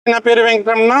నా పేరు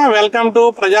Venkataramana. Welcome to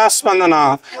ప్రజాస్పందన.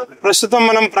 ప్రస్తుతం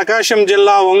మనం ప్రకాశం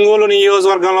జిల్లా ఒంగోలు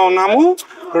నియోజకవర్గంలో ఉన్నాము.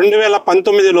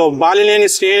 2019లో బాలినేని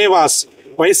శ్రీనివాస్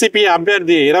YCP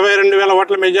అభ్యర్థి 22,000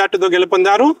 ఓట్ల మెజార్టీతో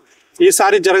గెలుపొందారు.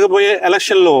 ఈసారి జరగబోయే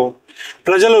ఎలక్షన్లో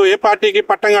ప్రజలు ఏ పార్టీకి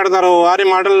పట్టం కడతారో వారి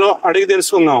మాటల్లో అడిగి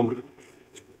తెలుసుకుందాం.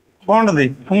 బాగుంటది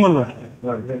ఒంగోలు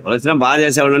వచ్చిన బాగా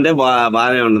చేసేవాళ్ళు ఉంటే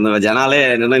బాగానే ఉంటుంది. జనాలే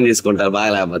నిర్ణయం తీసుకుంటారు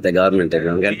బాగా, లేకపోతే గవర్నమెంట్.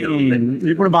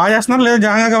 ఇప్పుడు బాగా చేస్తున్నారు లేదు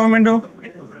జగన్ గవర్నమెంట్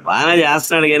బాగానే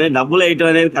చేస్తున్నాడు కానీ డబ్బులు వేయటం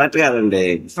అనేది కరెక్ట్ కాదండి.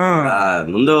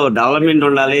 ముందు డెవలప్మెంట్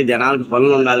ఉండాలి, జనాలకు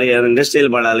పనులు ఉండాలి,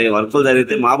 ఇండస్ట్రీలు పడాలి, వర్కులు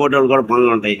జరిగితే మా బోటోళ్ళు కూడా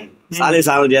పనులు ఉంటాయి.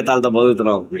 సాగు జీతాలతో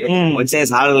బతుకుతున్నాం, వచ్చే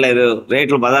సాగం లేదు.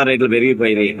 బజార్ రేట్లు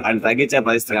పెరిగిపోయినాయి, వాటిని తగ్గించే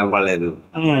పరిస్థితి కనపడలేదు.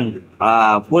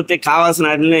 పూర్తి కావాల్సిన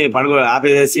వాటిని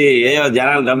ఆపేసి ఏదో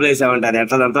జనాలు డబ్బులు వేసామంటే అది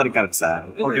ఎట్లా అంతవరకు కరెక్ట్ సార్.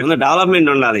 ముందు డెవలప్మెంట్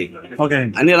ఉండాలి.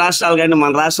 అన్ని రాష్ట్రాల కంటే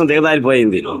మన రాష్ట్రం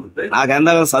దిగదారిపోయింది. నాకు ఎంత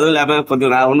చదువు లేకపోతే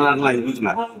కొద్దిగా ఉన్న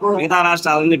చూస్తున్నా. మిగతా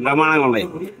రాష్ట్రాలన్నీ బ్రహ్మాండంగా ఉన్నాయి.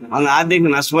 మన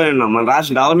ఆర్థిక నష్టపోయి ఉన్నాం. మన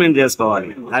రాష్ట్రం డెవలప్మెంట్ చేసుకోవాలి,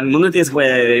 దాన్ని ముందు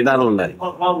తీసుకుపోయే విధానం ఉండాలి.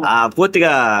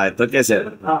 పూర్తిగా తొక్కేసారు.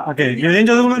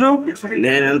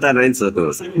 నేను ఎంత 9th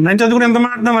చదువుకుని ఎంత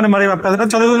మాట్లాడుతున్నా మరి పెద్ద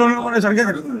చదువులో సరిగ్గా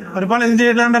పరిపాలన ఎందుకు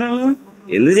చేయట్లేదంటారు?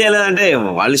 ఎందుకు చేయలేదంటే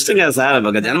వాళ్ళ ఇష్టం కదా సార్.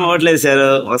 ఒక జన్మ ఓట్లు వేసారు,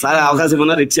 ఒకసారి అవకాశం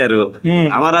ఉన్నారు ఇచ్చారు.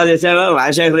 అమర్రాజు చేశాడు,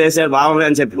 రాజశేఖర్ చేశాడు, బాబాయ్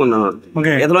అని చెప్పుకున్నాం.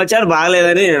 ఇతను వచ్చాడు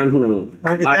బాగలేదని అంటున్నాను.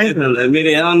 మీరు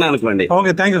ఏమన్నా అనుకోండి.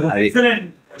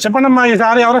 చెప్పండి అమ్మా,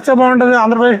 ఈసారి ఎవరు వస్తే బాగుంటది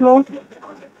ఆంధ్రప్రదేశ్ లో?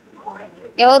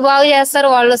 ఎవరు బాగు చేస్తారు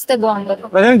వాళ్ళు వస్తే బాగుంటుంది.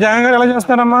 జగన్ గారు ఎలా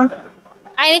చేస్తారమ్మా?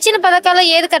 ఆయన ఇచ్చిన పథకాలు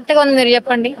ఏది కరెక్ట్ గా ఉంది మీరు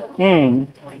చెప్పండి.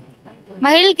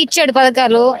 మహిళలకు ఇచ్చాడు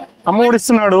పథకాలు, అమ్మఒడి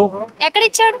ఇస్తున్నాడు. ఎక్కడ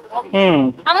ఇచ్చాడు?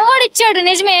 అమ్మఒడి ఇచ్చాడు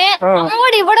నిజమే.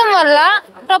 అమ్మఒడి ఇవ్వడం వల్ల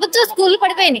ప్రభుత్వ స్కూల్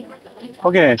పడిపోయినాయి,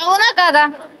 అవునా కాదా?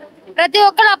 ప్రతి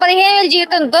ఒక్కరు 15,000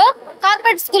 జీతంతో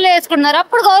కార్పొరేట్ స్కూల్ వేసుకున్నారు.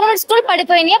 అప్పుడు గవర్నమెంట్ స్కూల్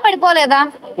పడిపోయినాయా పడిపోలేదా?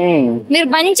 మీరు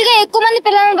మంచిగా ఎక్కువ మంది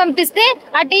పిల్లల్ని పంపిస్తే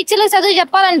ఆ టీచర్లకు చదువు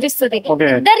చెప్పాలనిపిస్తుంది.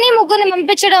 ఇద్దరిని ముగ్గురిని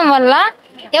పంపించడం వల్ల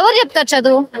ఎవరు చెప్తారు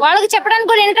చదువు? వాళ్ళకి చెప్పడానికి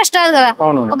కూడా ఇంట్రెస్ట్ రాదు కదా.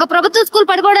 ఒక ప్రభుత్వ స్కూల్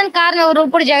పడిపోవడానికి కారణం ఎవరు?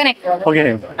 ఇప్పుడు జగనే,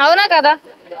 అవునా కదా?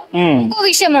 ఇంకో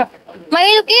విషయము,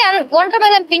 మహిళకి ఒంటరి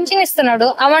మహిళ పింఛన్ ఇస్తున్నాడు.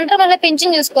 ఆ ఒంటరి మహిళ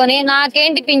పింఛన్ చూసుకొని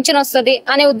నాకేంటి పింఛన్ వస్తుంది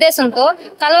అనే ఉద్దేశంతో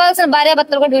కలవాల్సిన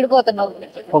భార్యాభర్తలు కూడా విడిపోతున్నారు.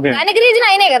 దానికి రీజన్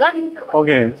అయినే కదా,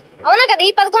 అవునా కదా?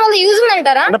 ఈ పథకం వల్ల యూజ్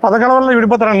ఉందంటారా? పథకాల వల్ల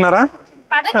విడిపోతారంటారా?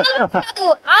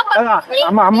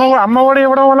 అమ్మఒడి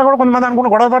ఇవ్వడం వల్ల కూడా కొంతమంది అనుకుంటే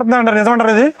గొడవ పడుతుంది అంటారు,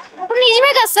 నిజమంటారు ఇది? నిజమే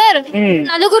కదా సార్.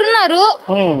 నలుగురున్నారు,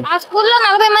 ఆ స్కూల్లో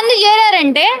 40 మంది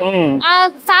చేరారంటే ఆ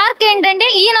సార్కి ఏంటంటే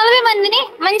ఈ 40 మందిని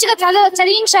మంచిగా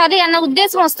చదివించాలి అన్న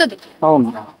ఉద్దేశం వస్తుంది.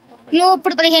 నువ్వు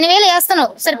ఇప్పుడు 15,000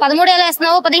 వేస్తున్నావు సరే, 13,000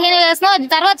 వేస్తున్నావు, 15,000 వేస్తున్నావు, అది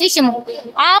తర్వాత విషయము.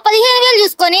 ఆ 15,000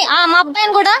 చూసుకొని మా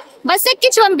అబ్బాయిని కూడా బస్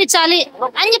ఎక్కించి పంపించాలి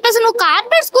అని చెప్పేసి నువ్వు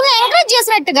కార్పొరేట్ స్కూల్ ఎంకరేజ్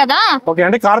చేసినట్టు కదా.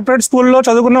 అంటే కార్పొరేట్ స్కూల్లో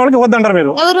చదువుకున్న వాళ్ళకి వద్దంటారు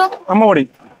మీరు? ఎవరు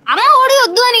అమ్మఒడి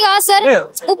వద్దు అని కాదు సార్.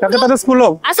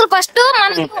 అసలు ఫస్ట్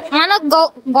మన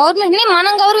గవర్నమెంట్ ని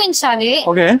మనం గౌరవించాలి.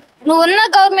 నువ్వు ఉన్న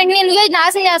గవర్నమెంట్ ని నువ్వే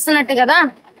నాశనం చేస్తున్నట్టు కదా.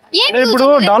 ఇప్పుడు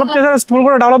డెవలప్ చేశారు, స్కూల్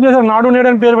కూడా డెవలప్ చేశారు, నాడు నేడు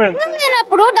అని పేరు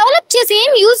పెట్టినప్పుడు డెవలప్ చేసి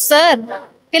ఏం యూజ్ సార్?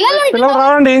 పిల్లలు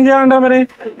రావాలంటే ఏం చేయాలంటే మరి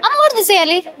అమ్మఒడి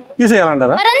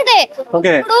తీసేయాలంటారా? మరి అంతే.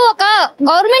 ఇప్పుడు ఒక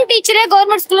గవర్నమెంట్ టీచరే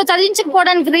గవర్నమెంట్ స్కూల్లో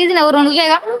చదివించకపోవడానికి రీజన్ ఎవరు?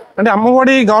 నువ్వేగా. అంటే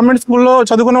అమ్మఒడి గవర్నమెంట్ స్కూల్లో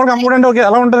చదువుకున్న వాళ్ళకి అమ్మఒడి అంటే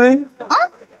ఎలా ఉంటది?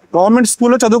 గవర్నమెంట్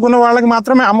స్కూల్లో చదువుకున్న వాళ్ళకి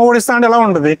మాత్రమే అమ్మఒడి ఇస్తా అంటే ఎలా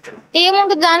ఉంటది?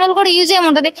 ఏముంటది, దానివల్ల కూడా యూజ్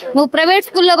ఏముంటది? నువ్వు ప్రైవేట్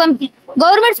స్కూల్లో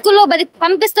గవర్నమెంట్ స్కూల్లో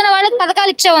పంపిస్తున్న వాళ్ళకి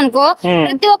పథకాలు ఇచ్చావనుకో,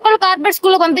 ప్రతి ఒక్కరు కార్పొరేట్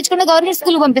స్కూల్లో పంపించుకుంటే గవర్నమెంట్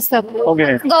స్కూల్ పంపిస్తారు.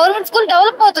 గవర్నమెంట్ స్కూల్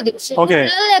డెవలప్ అవుతుంది.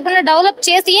 లేకుండా డెవలప్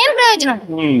చేసి ఏం ప్రయోజనం?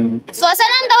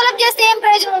 శ్మశానాన్ని డెవలప్ చేస్తే ఏం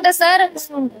ప్రయోజనం ఉంటుంది సార్?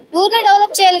 ఊరిని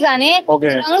డెవలప్ చేయాలి కానీ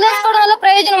రంగు వేసుకోవడం వల్ల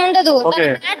ప్రయోజనం ఉండదు.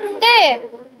 ఉంటే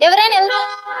ఎవరైనా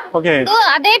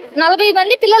అదే 40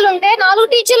 మంది పిల్లలు ఉంటే 4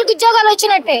 టీచర్లకు ఉద్యోగాలు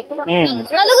వచ్చినట్టే.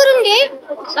 నలుగురు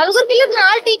పిల్లలు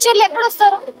 4 టీచర్లు ఎక్కడ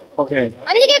వస్తారు?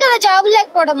 అందుకే కదా జాబులు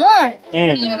లేకపోవడము.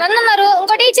 అన్నారు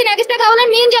ఇంకో టీచర్ ఎక్స్ట్రా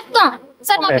కావాలని మేము చెప్తాం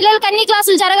సార్, మా పిల్లలకి అన్ని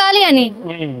క్లాసులు జరగాలి అని.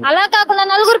 అలా కాకుండా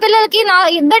 4 పిల్లలకి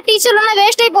 2 టీచర్లు ఉన్నా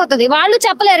వేస్ట్ అయిపోతుంది. వాళ్ళు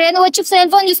చెప్పలేరు, ఏదో వచ్చి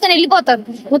సెల్ ఫోన్ చూసుకొని వెళ్ళిపోతారు.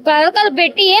 పథకాలు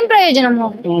పెట్టి ఏం ప్రయోజనము?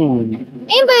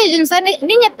 ఏం ప్రయోజనం సార్?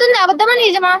 నేను చెప్తుంది అబద్ధమా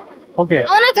నిజమా?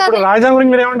 రాజధాని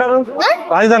గురించి మీరు ఏమంటారు?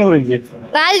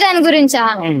 రాజధాని గురించా?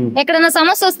 ఎక్కడన్నా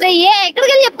సమస్య వస్తే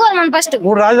ఎక్కడికి వెళ్ళి చెప్పుకోవాలి మనం? ఫస్ట్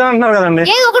 3 రాజధాని అంటున్నారు కదండి,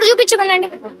 ఏదో ఒకటి చూపించకండి.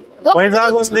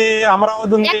 వైజాగ్ ఉంది,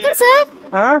 అమరావతి ఉంది, ఎక్కడ సార్?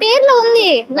 పేర్లో ఉంది,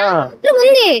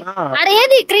 ఉంది. ఆడ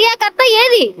ఏది క్రియాకర్త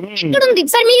ఏది ఎక్కడ ఉంది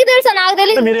సార్? మీకు తెలుసా? నాకు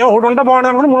తెలియదు.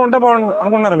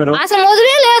 అసలు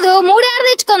మొదలే లేదు, 3 ఏళ్ళు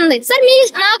తెచ్చుకుంది సార్.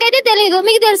 నాకైతే తెలియదు,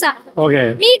 మీకు తెలుసా?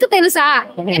 మీకు తెలుసా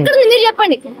ఎక్కడ ఉంది మీరు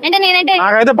చెప్పండి. అంటే నేనంటే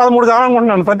 13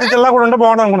 కావాలనుకుంటున్నాను. ప్రతి జిల్లా కూడా ఉంటే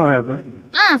బాగుంటుంది అనుకున్నాను.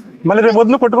 మళ్ళీ రేపు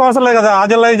పొద్దున కొట్టుకోవసరం లేదు కదా ఆ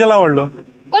జిల్లా ఈ జిల్లా వాళ్ళు.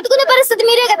 కొట్టుకునే పరిస్థితి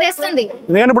మీరే కదా వేస్తుంది.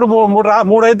 నేను ఇప్పుడు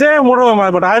మూడు అయితే మూడు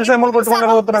రాయలసీమలు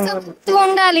కొట్టుకుంటూ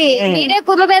ఉండాలి. మీరే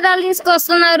కుల భేదాలు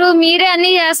తీసుకొస్తున్నారు, మీరే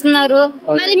అన్ని చేస్తున్నారు,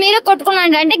 మరి మీరే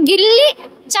కొట్టుకున్నాండి అంటే గిల్లి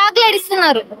చాక్లెట్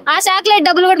ఇస్తున్నారు. ఆ చాక్లెట్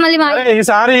డబ్బులు కూడా మళ్ళీ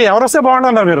ఈసారి ఎవరు వస్తే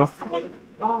బాగుంటున్నారు మీరు?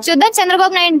 చూద్దాం.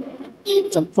 చంద్రబాబు నాయుడు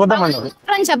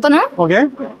చెప్పను,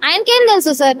 ఆయనకేం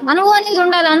తెలుసు సార్, అనుభవం అనేది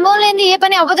ఉండాలి. అనుభవం లేని ఏ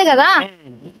పని అవ్వదు కదా.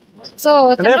 సో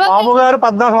బాబు గారు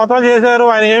 14 సంవత్సరాలు చేశారు,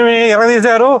 ఆయన ఏమి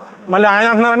ఎరగదీశారు మళ్ళీ ఆయన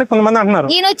అంటున్నారని కొంతమంది అంటున్నారు.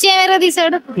 ఈయన వచ్చి ఏం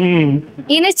ఎరగదీశాడు?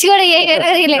 ఈయన వచ్చి కూడా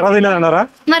ఎరగదీయలేదన్నారా?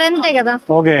 మరి అంతే కదా.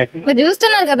 ఓకే,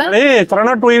 చూస్తున్నారు కదా.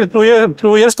 కరోనా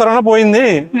 2 years కరోనా పోయింది,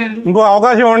 ఇంకో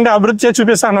అవకాశం ఉండి అభివృద్ధి చేసి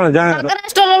చూపిస్తాను. పక్క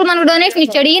రాష్ట్రాల్లో మనకు డొనేషన్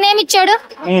ఇచ్చాడు, ఈయనేమి ఇచ్చాడు?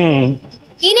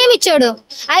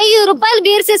 5 రూపాయలు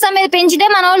బీర్ సీసా మీద పెంచితే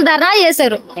మన వాళ్ళు ధర్నా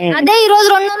చేశారు. అదే ఈ రోజు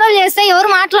 200 చేస్తే ఎవరు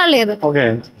మాట్లాడలేదు.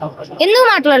 ఎందుకు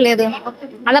మాట్లాడలేదు?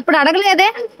 అది అప్పుడు అడగలేదే.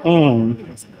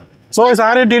 సో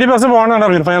ఈసారి టీడీపీ వస్తే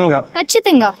బాగుంటున్నారు మీరు ఫైనల్ గా?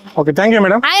 ఖచ్చితంగా. Okay, thank you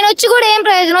madam. ఆయన వచ్చి కూడా ఏం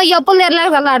ప్రయోజనం? ఈ అప్పులు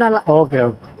తెరలాడాల.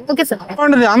 Okay sir.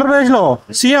 ఆంధ్రప్రదేశ్ లో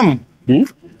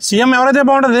సీఎం ఎవరైతే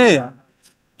బాగుంటది?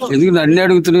 అన్ని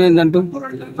అడుగుతున్నాయి అంటూ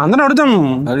అందరూ అడుగుతాం.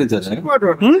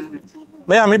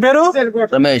 భయ్యా మీ పేరు?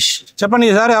 రమేష్. చెప్పండి,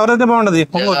 ఈసారి ఎవరైతే బాగుంటది?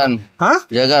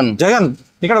 జగన్. జగన్.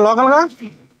 ఇక్కడ లోకల్ గా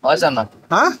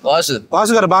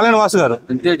వాసు గారు, బాలేని వాసు గారు.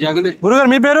 గురుగారు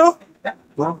మీ పేరు?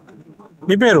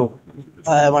 మీ పేరు?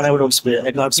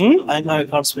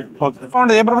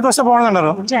 ఏ ప్రభుత్వం వస్తే బాగుంది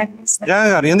అంటారు?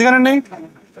 జగన్ గారు. ఎందుకనండి?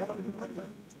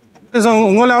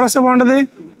 ఒంగోలు ఎవరు వస్తే బాగుంటది?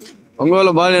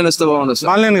 ఒంగోలు బాలేని వస్తే బాగుంటుంది.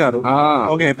 బాలేని గారు.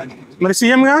 ఓకే, మరి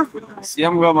సీఎం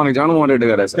గా మనకి జగన్మోహన్ రెడ్డి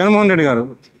గారు. జగన్మోహన్ రెడ్డి గారు.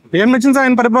 ఏం నచ్చింది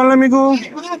ఆయన పరిపాలన మీకు?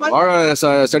 బాగా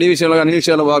స్టడీ విషయంలో అన్ని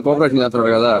విషయాలు బాగా కోఆపరేషన్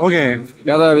చేస్తున్నారు కదా. ఓకే,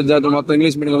 పేద విద్యార్థులు మొత్తం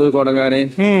ఇంగ్లీష్ మీడియం చదువుకోవడం కానీ,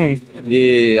 ఈ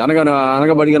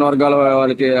అనగబడిన వర్గాల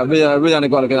వాళ్ళకి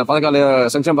అభివృద్ధానికి వాళ్ళకి పథకాలు,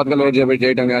 సంక్షేమ పథకాలు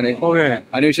చేయడం కానీ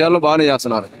అన్ని విషయాల్లో బాగానే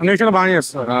చేస్తున్నారు. అన్ని విషయాలు బాగానే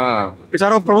చేస్తున్నారు.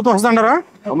 ఈసారి ప్రభుత్వం వస్తుంటారా?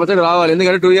 కంపల్సరీ రావాలి.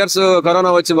 ఎందుకంటే 2 years కరోనా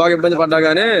వచ్చి బాగా ఇబ్బంది పడ్డా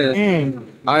గానీ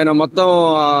ఆయన మొత్తం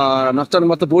నష్టాన్ని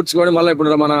మొత్తం పూడ్చుకొని మళ్ళీ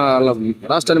ఇప్పుడు మన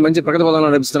రాష్ట్రాన్ని మంచి ప్రగతి పదంలో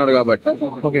నడిపిస్తున్నాడు కాబట్టి.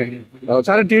 ఓకే,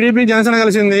 సరే. టీడీపీ జనసేన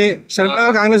కలిసింది,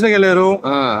 కాంగ్రెస్ లోకి వెళ్ళారు,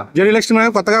 జరి ఎలక్షన్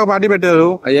కొత్తగా పార్టీ పెట్టారు.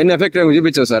 అవన్నీ ఎఫెక్ట్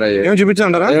చూపించావు సార్? ఏం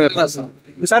చూపించారంటారా?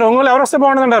 ఈసారి ఒంగోలు ఎవరు వస్తే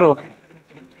బాగుంటుంది అంటారు?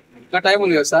 టైం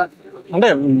ఉంది కదా సార్. అంటే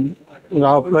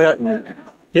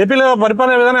ఏపీలో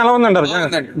పరిపాలన విధానం ఎలా ఉందంటారు?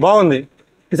 బాగుంది.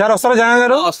 ఈసారి వస్తారా జగన్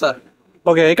గారు? వస్తారు.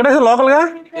 ఓకే, ఇక్కడ లోకల్ గా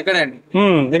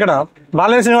ఇక్కడ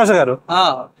బాలేని శ్రీనివాస గారు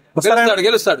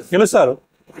గెలుస్తారు.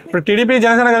 ఇప్పుడు టీడీపీ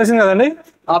జనసేన కలిసింది కదండి,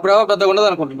 ఆ ప్రభావం పెద్దగా ఉండదు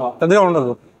అనుకుంటున్నాం. పెద్దగా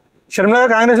ఉండదు. షర్మిల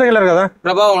గారు కాంగ్రెస్ లోకి వెళ్ళారు కదా,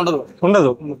 ప్రభావం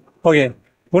ఉండదు. ఓకే,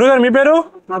 గురుగారు మీ పేరు?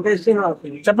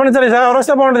 చెప్పండి సార్, ఈసారి ఎవరు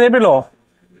వస్తే బాగుంటుంది ఏపీలో?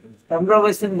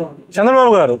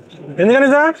 చంద్రబాబు గారు. ఎందుకని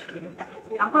సార్?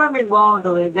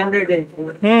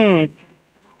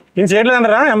 ఏం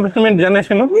చేయట్లేదంటారా ఎంప్లాయ్మెంట్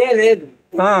జనరేషన్?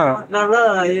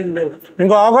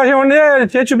 ఇంకో అవకాశం ఉండి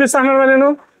చేసి చూపిస్తాను నేను.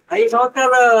 5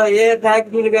 సంవత్సరాలు ఏ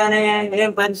ఫ్యాక్టరీలు కానీ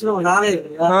ఏం పరిశ్రమ రాలేదు.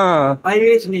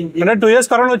 2 years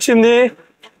కరోనా వచ్చింది,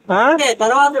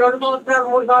 తర్వాత 2 సంవత్సరాలు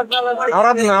 3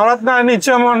 సంవత్సరాలు నవరత్న అన్ని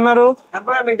ఇచ్చాము అంటున్నారు.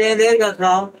 ఎంప్లాయ్మెంట్ ఏం లేదు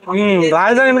కదా.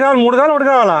 రాజధాని ఎన్ని కావాలి? 3 కావాలి, 1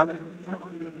 కావాలా?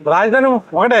 రాజధాని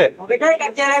ఒకటే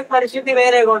కట్టే పరిస్థితి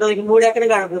వేరే ఉంటుంది. 3 ఎక్కడ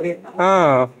కడుతుంది?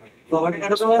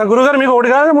 గురుగారు మీకు 1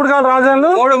 కాదు 3 కావాలి రాజధానులు?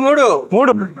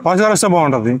 3 గారు వస్తే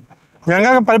బాగుంటది. జగన్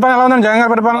గారి పరిపాలన ఎలా ఉందండి? జగన్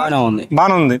గారి పరిపాలన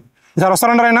బాగానే ఉంది. ఈసారి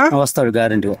వస్తారంటారు ఆయన? వస్తాడు,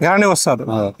 గ్యారంటీ వస్తారు.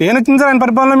 ఏం వచ్చింది సార్ ఆయన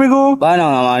పరిపాలన మీకు? బాగానే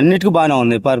అన్నిటికీ బాగానే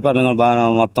ఉంది. పరిపాలన బాగా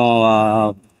మొత్తం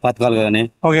పథకాలు కానీ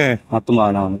మొత్తం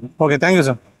బాగానే ఉంది. Okay, thank you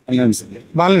sir.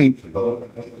 బాగానే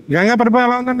జగన్ గారి పరిపాలన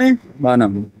ఎలా ఉందండి? బాగానే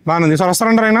ఉంది. ఈసారి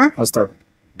వస్తారంటారు ఆయన? వస్తాడు.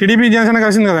 టీడీపీ జనసేన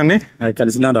కలిసింది కదండి?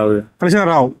 కలిసిన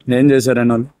రావు ఏం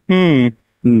చేశారని వాళ్ళు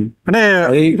అంటే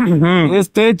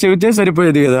చేస్తే చెబితే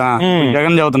సరిపోయేది కదా.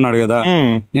 జగన్ చెబుతున్నాడు కదా,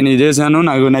 నేను ఇది చేశాను,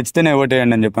 నాకు నచ్చితేనే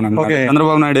ఓటేయండి అని చెప్పాను.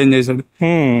 చంద్రబాబు నాయుడు ఏం చేశాడు?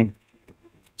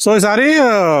 సో ఈసారి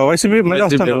వైసీపీ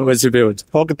వచ్చి.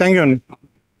 ఓకే, థ్యాంక్ యూ అండి.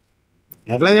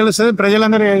 ఎట్లా తెలుస్తుంది?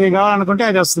 ప్రజలందరూ ఏది కావాలనుకుంటే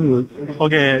అది వస్తుంది.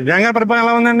 ఓకే, జగన్ గారి పరిపాలన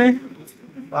ఎలా ఉందండి?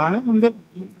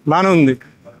 బాగానే ఉంది.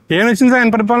 ఏం వచ్చింది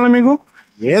ఆయన పరిపాలన మీకు?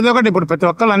 ఏదో ఒకటి. ఇప్పుడు ప్రతి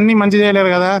ఒక్కరు అన్ని మంచి చేయలేరు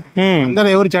కదా, అందరూ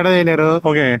ఎవరు చెడ చేయలేరు.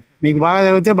 ఓకే, నీకు బాగా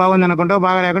చదివితే బాగుంది అనుకుంటావు,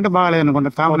 బాగా లేకుంటే బాగాలేదు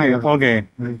అనుకుంటా. కామన్. ఓకే,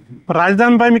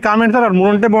 రాజధాని పై మీ కామెంట్ సార్,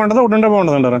 3 ఉంటే బాగుంటుందా 1 ఉంటే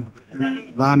బాగుంటుంది అంటారా?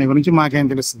 దాని గురించి మాకేం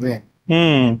తెలుస్తుంది?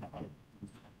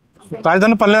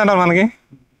 రాజధాని పని లేదంటారు మనకి?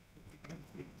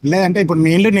 లేదంటే ఇప్పుడు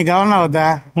మీ ఇల్లు నీకు కావాలన్నా వద్దా?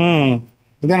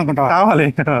 ఇదే అనుకుంటావా? కావాలి.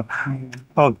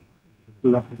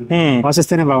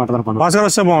 వస్తేనే బాగుంటుంది అనుకుంటా. భాస్కర్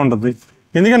వస్తే బాగుంటుంది.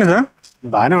 ఎందుకని సార్?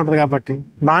 బాగానే ఉంటది కాబట్టి.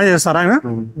 బాగా చేస్తారా ఆయన?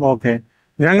 ఓకే,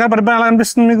 జగన్ గారి పరిపాలన ఎలా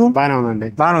అనిపిస్తుంది మీకు? బాగానే ఉందండి.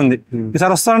 బాగానే ఉంది.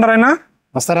 ఈసారి వస్తారంటారు ఆయన?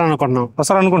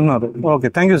 వస్తారనుకుంటున్నారు. Okay,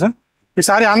 thank you sir.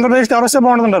 ఈసారి ఆంధ్రప్రదేశ్ ఎవరు వస్తే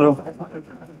బాగుంటుంటారు?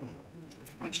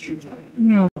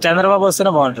 చంద్రబాబు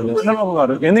వస్తేనే బాగుంటుంది. చంద్రబాబు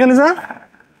గారు ఎందుకని సార్?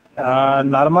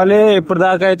 నార్మల్లీ ఇప్పుడు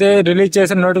దాకా అయితే రిలీజ్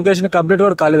చేసిన నోటిఫికేషన్ కంప్లీట్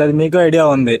కూడా కాలేదు, అది మీకు ఐడియా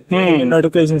ఉంది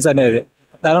నోటిఫికేషన్స్ అనేది.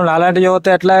 దానివల్ల అలాంటి యువత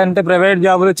ఎట్లా అంటే ప్రైవేట్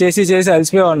జాబులు చేసి చేసి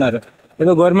అలసిపోయి ఉన్నారు.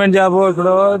 ఏదో గవర్నమెంట్ జాబ్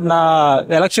ఇప్పుడు నా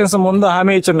ఎలక్షన్స్ ముందు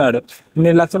హామీ ఇచ్చున్నాడు,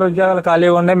 2 లక్షల ఉద్యోగాలు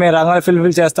ఖాళీగా ఉండే మేము రంగాలు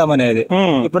ఫుల్ఫిల్ చేస్తామనేది.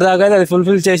 ఇప్పుడు దాకా అయితే అది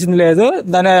ఫుల్ఫిల్ చేసింది లేదు.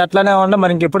 దాన్ని అట్లానే ఉండే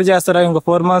మరి ఇంకెప్పుడు చేస్తారా, ఇంకో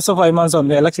 4 months 5 months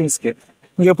ఉంది ఎలక్షన్స్ కి,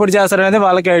 ఇంకెప్పుడు చేస్తారనేది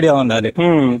వాళ్ళకి ఐడియా ఉండాలి.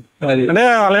 అది అంటే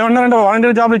వాళ్ళు ఏమన్నారంటే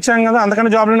వాలంటీర్ జాబ్ ఇచ్చాం కదా అందుకని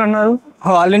జాబ్ అన్నారు.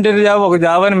 వాలంటీర్ జాబ్ ఒక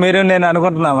జాబ్ అని మీరు నేను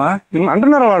అనుకుంటున్నామా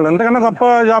అంటున్నారు వాళ్ళు. ఎంతకన్నా గొప్ప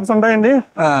జాబ్స్ ఉంటాయండి,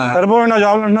 సరిపోయిన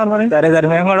జాబ్లు అంటున్నారు. మరి సరే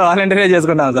మేము కూడా వాలంటీర్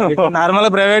చేసుకుంటాం సార్. నార్మల్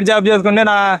ప్రైవేట్ జాబ్ చేసుకుంటే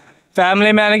నా ఫ్యామిలీ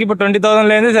మ్యాన్ కి ఇప్పుడు 20,000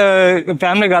 లేదు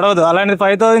ఫ్యామిలీ గడవదు. అలాంటి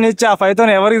 5,000 ఇచ్చి ఆ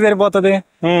 5,000 ఎవరికి సరిపోతుంది?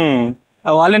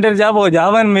 వాలంటీర్ జాబ్ ఒక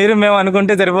జాబ్ అని మేము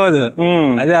అనుకుంటే సరిపోదు,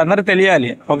 అది అందరూ తెలియాలి.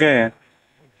 ఓకే,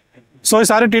 సో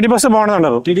ఈసారి టీడీపీ వస్తే బాగుంటుంది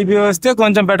అంటారు. టీడీపీ వస్తే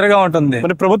కొంచెం బెటర్ గా ఉంటుంది.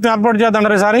 మరి ప్రభుత్వం ఏర్పాటు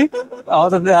చేద్దాం ఈసారి?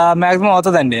 అవుతుంది, మాక్సిమం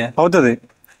అవుతుందండి. అవుతుంది.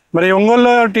 మరి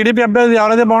ఒంగోలు టీడీపీ అభ్యర్థి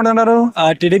ఎవరైతే బాగుంటుంది అంటారు?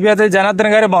 టీడీపీ అయితే జనార్దన్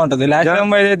గారే బాగుంటుంది. లాస్ట్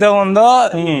టైం ఏదైతే ఉందో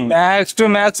మ్యాక్స్ టు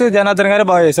మ్యాక్స్ జనార్దన్ గారే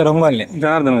బాగా చేశారు ఒంగోలుని.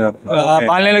 జనార్దన్ గారు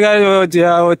పాలనేలు గారు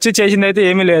వచ్చి చేసింది అయితే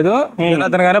ఏమీ లేదు,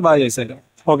 జనార్దన్ గారే బాగా చేశారు.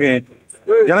 ఓకే,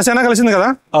 జనసేన కలిసింది కదా?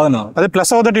 అవును, అది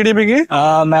ప్లస్ అవుతుంది టీడీపీకి.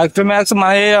 మ్యాక్స్ టు మ్యాక్స్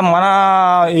మన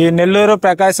ఈ నెల్లూరు,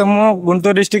 ప్రకాశం,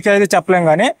 గుంటూరు డిస్టిక్ అయితే చెప్పలేం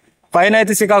కానీ పైన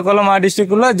అయితే శ్రీకాకుళం ఆ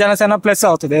డిస్టిక్ లో జనసేన ప్లస్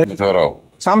అవుతుంది.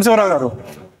 సాంబశివరావు గారు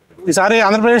ఈసారి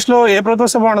ఆంధ్రప్రదేశ్ లో ఏ ప్రభుత్వం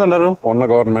వస్తే బాగుంటుంది అంటారు? ఉన్న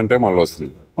గవర్నమెంటే మళ్ళీ వస్తుంది.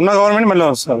 ఉన్న గవర్నమెంట్ మళ్ళీ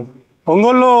వస్తారు.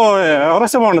 ఒంగోలులో ఎవరు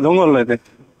వస్తే బాగుంటుంది? ఒంగోలులో అయితే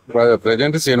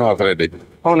ప్రెసిడెంట్ శ్రీనివాసరెడ్డి.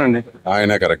 అవునండి,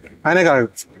 ఆయనే కరెక్ట్.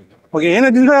 ఓకే, ఏం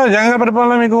నచ్చింది జగన్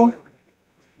పరిపాలన మీకు?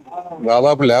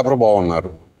 దాదాపు లేబర్ బాగున్నారు.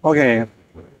 ఓకే,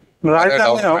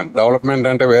 డెవలప్మెంట్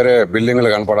అంటే వేరే బిల్డింగ్లు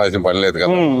కనపడాల్సిన పని లేదు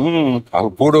కదా.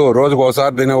 అప్పుడు రోజుకు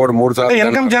ఒకసారి తినేవాడు 3 సార్లు.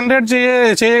 ఇన్కమ్ జనరేట్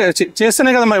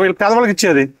చేస్తేనే కదా మరి పేదవాళ్ళకి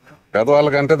ఇచ్చేది.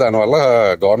 పేదవాళ్ళకంటే దానివల్ల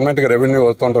గవర్నమెంట్ కి రెవెన్యూ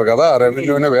వస్తుంటారు కదా, ఆ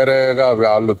రెవెన్యూనే వేరేగా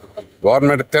వాళ్ళు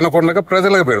గవర్నమెంట్ తినకుండా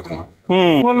ప్రజలకు పెడుతున్నారు.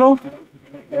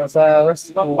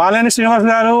 బాలేని శ్రీనివాస్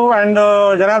గారు అండ్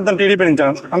జనార్దన్ టీడీపీ నుంచి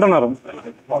అంటున్నారు.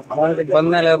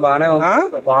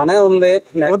 బానే ఉంది,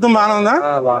 ప్రభుత్వం బాగానే ఉందా?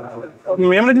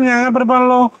 ఏం నచ్చింది జగన్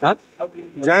పరిపాలనలో?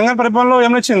 జగన్ పరిపాలనలో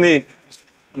ఏం నచ్చింది?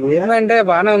 ఏమంటే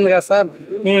బానే ఉంది కదా సార్.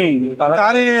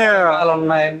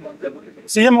 ఉన్నాయి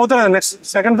సీఎం అవుతారు నెక్స్ట్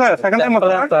సెకండ్ టైం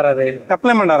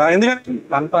చెప్పలేమంటారా? ఎందుకని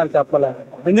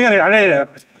ఎందుకని అదే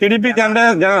టీడీపీ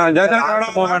జనసేన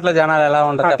జనాలు ఎలా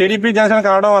ఉంటారు, టీడీపీ జనసేన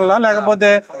కావడం వల్ల, లేకపోతే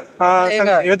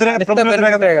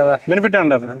బెనిఫిట్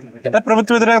అంటారు,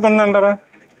 ప్రభుత్వ వ్యతిరేకత ఉందంటారా?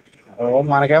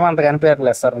 మనకేమంత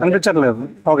కనిపించట్లేదు సార్. అనిపించట్లేదు.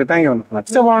 Okay, thank you.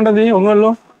 నచ్చితే బాగుంటది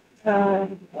ఒంగోలు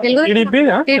టీడీపీ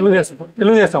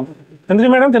తెలుగుదేశం. ఎందుకు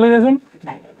మేడం తెలుగుదేశం?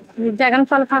 జగన్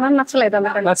పాలన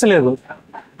నచ్చలేదు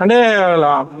అంటే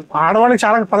ఆడవాళ్ళకి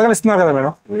చాలా పథకాలు ఇస్తున్నారు కదా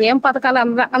మేడం. ఏం పథకాలు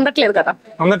అందట్లేదు కదా.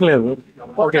 అందట్లేదు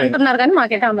అంటున్నారు కానీ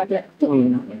మాకైతే అందట్లేదు.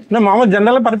 మామూలు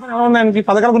జనరల్ పరిపాలన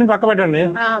పథకాల గురించి పక్క పెట్టండి.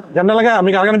 జనరల్ గా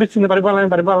మీకు అనిపిస్తుంది పరిపాలన?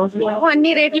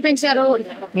 అన్ని రేట్లు పెంచారు,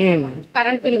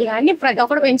 కరెంట్ బిల్లు కానీ ప్రతి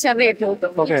ఒక్కరు పెంచారు రేట్లు.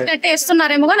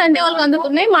 ఇస్తున్నారేమో కానీ అన్ని వాళ్ళకి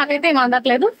అందుతున్నాయి, మాకైతే ఏమి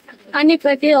అందట్లేదు. అన్ని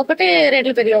ప్రతి ఒక్కటి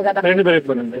రేట్లు పెరిగావు కదా.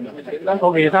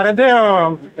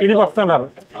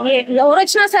 ఎవరు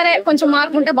వచ్చినా సరే కొంచెం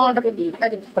మార్పు ఉంటే బాగుంటుంది.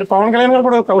 పవన్ కళ్యాణ్ గారు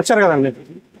కూడా వచ్చారు కదండి.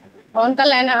 పవన్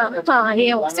కళ్యాణ్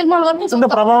సినిమాల వరకు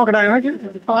ప్రభావం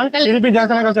పవన్ కళ్యాణ్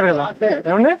వచ్చారు కదా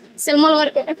ఏమండి సినిమాల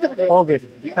వరకు. ఓకే,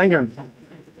 థ్యాంక్ యూ అండి.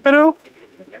 మీరు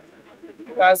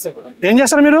ఏం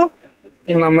చేస్తారు? మీరు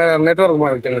నెట్వర్క్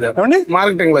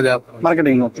మార్కెటింగ్ లో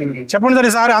మార్కెటింగ్. చెప్పండి సార్,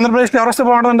 ఈసారి ఆంధ్రప్రదేశ్ ఎవరు వస్తే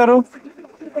బాగుంటుంది అంటారు?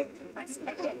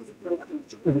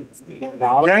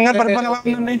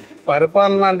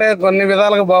 పరిపాలన అంటే కొన్ని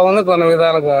విధాలుగా బాగుంది, కొన్ని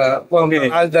విధాలుగా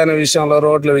రాజధాని విషయంలో,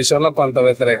 రోడ్ల విషయంలో కొంత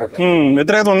వ్యతిరేకత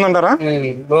ఉందంటారా?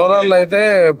 రూరల్ అయితే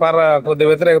కొద్ది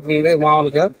వ్యతిరేకత ఉంది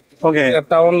మామూలుగా.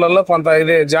 టౌన్లలో కొంత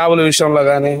ఇది జాబుల విషయంలో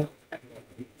గానీ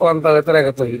కొంత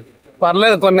వ్యతిరేకత ఉంది.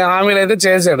 పర్లేదు, కొన్ని హామీలు అయితే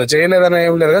చేసాడు, చేయలేదని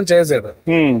ఏం లేదు కానీ చేసాడు.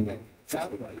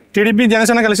 టీడీపీ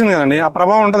జనసేన కలిసింది కదండి, ఆ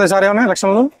ప్రభావం ఉంటుంది సార్ ఏమైనా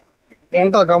ఎలక్షన్ లో?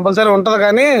 ఉంటది, కంపల్సరీ ఉంటది.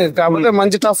 కానీ కాకపోతే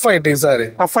మంచి టఫ్ ఫైట్ ఈసారి.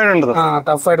 టఫ్ ఫైట్ ఉంటుంది.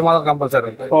 టఫ్ ఫైట్ మాత్రం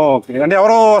కంపల్సరీ. ఓకే, అంటే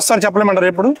ఎవరో వస్తారు చెప్పలేమంటారు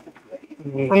ఇప్పుడు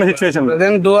సిచ్యువేషన్?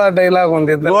 డూ ఆర్ డైలాగ్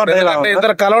ఉంది,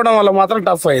 ఇద్దరు కలవడం వల్ల మాత్రం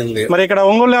టఫ్ అయింది. మరి ఇక్కడ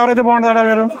ఒంగోలు ఎవరైతే బాగుంటారా?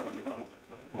 మీరు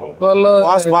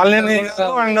బాలినేని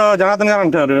అండ్ జనార్దన్ గారు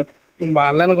అంటారు.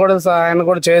 బాలినేని కూడా ఆయన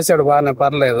కూడా చేశాడు బాగానే,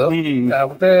 పర్లేదు.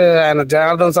 కాకపోతే ఆయన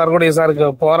జనార్దన్ సార్ కూడా ఈసారి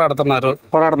పోరాడుతున్నారు.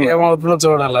 ఏమవుతుందో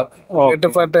చూడాలి.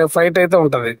 ఫైట్ అయితే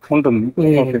ఉంటది.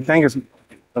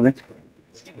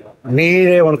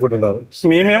 మీరేమనుకుంటున్నారు?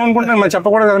 మేమేమనుకుంటున్నాం మరి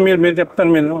చెప్పకూడదు కదా, మీరు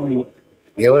చెప్తాను. మీరు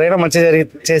ఎవరైనా మంచి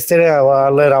చేస్తే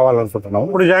వాళ్ళే రావాలనుకుంటున్నాం.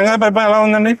 ఇప్పుడు జగన్ పరిపాలన ఎలా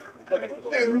ఉందండి?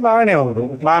 బాగానే ఉంది.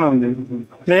 బాగానే ఉంది.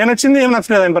 ఏం నచ్చింది ఏం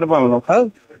నచ్చలేదు ఆయన పరిపాలనలో?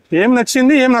 ఏం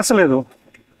నచ్చింది ఏం నచ్చలేదు?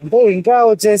 అంటే ఇంకా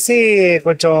వచ్చేసి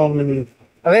కొంచెం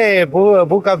అదే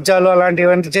భూ కబ్జాలు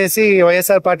అలాంటివన్నీ చేసి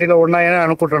వైఎస్ఆర్ పార్టీలో ఉన్నాయని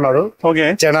అనుకుంటున్నారు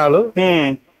జనాలు.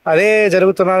 అదే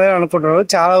జరుగుతున్నదని అనుకుంటున్నారు.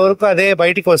 చాలా వరకు అదే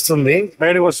బయటికి వస్తుంది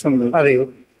అది.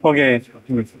 ఓకే.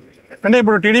 అంటే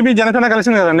ఇప్పుడు టీడీపీ జనసేన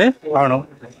కలిసింది కదండి? అవును.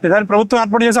 ఈసారి ప్రభుత్వం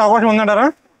ఏర్పాటు చేసే అవకాశం ఉందంటారా?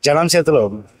 జనం చేతిలో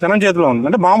ఉంది.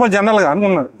 అంటే మామూలు జనరల్ గా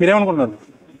అనుకున్నారు, మీరేమనుకున్నారు?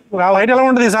 ఫైట్ ఎలా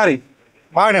ఉంటుంది ఈసారి?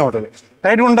 బాగానే ఉంటుంది.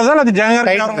 టైట్ గా ఉంటుందా లేదా జగన్ గారు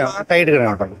టైట్ గానే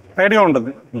ఉంటుంది? టైట్ గా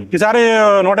ఉంటుంది. ఈసారి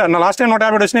లాస్ట్ టైం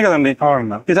 150 వచ్చినాయి కదండి.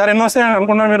 ఈసారి ఎన్ని వస్తాయి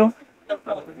అనుకున్నారు మీరు?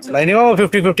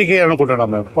 50-50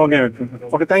 అనుకుంటున్నాం మేము.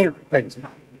 Okay thank you.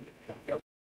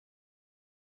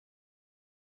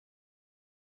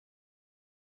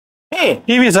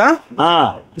 టీవీసా?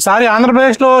 ఈసారి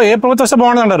ఆంధ్రప్రదేశ్ లో ఏ ప్రభుత్వం వస్తే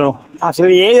బాగుంటుంది అంటారు?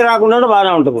 అసలు ఏది రాకుండా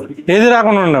బాగానే ఉంటుంది. ఏది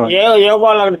రాకుండా ఉండవు? ఏ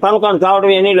గోళ పనుకొని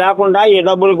కావడం ఏమీ లేకుండా, ఈ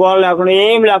డబ్బులు గోళ లేకుండా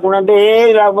ఏమి లేకుండా, అంటే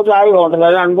ఏది లేకపోతే హాయిగా ఉంటుంది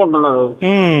అని అనుకుంటున్నారు.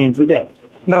 అంతే.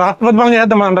 రాష్ట్రపతి పనులు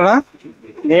చేద్దామంటారా?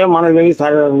 ఏం మనకు తెలియదు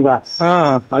సార్,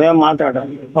 అదేం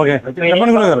మాట్లాడాలి. ఓకే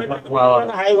చెప్పండి గురుగారు.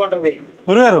 హాయిగా ఉంటుంది.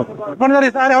 గురుగారు చెప్పండి సార్,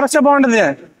 ఈసారి ఎవరు వస్తే బాగుంటుంది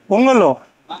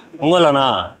ఒంగోలులోనా?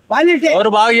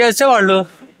 ఎవరు బాగా చేస్తే వాళ్ళు.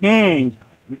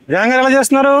 జగన్ గారు ఎలా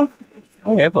చేస్తున్నారు?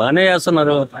 బాగానే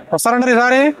చేస్తున్నారు. వస్తారంటారు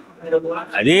ఈసారి?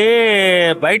 అది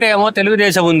బయట ఏమో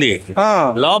తెలుగుదేశం ఉంది,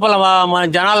 లోపల మన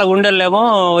జనాల గుండెల్లేమో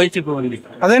వైసీపీ ఉంది.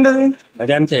 అదేంటది?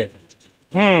 అది అంతే.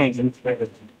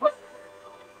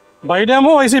 బయట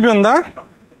ఏమో వైసీపీ ఉందా?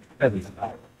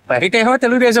 బయట ఏమో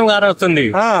తెలుగుదేశం గారు వస్తుంది,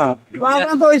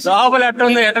 లోపల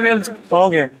ఎట్టుంది ఎట్ట తెలుసు.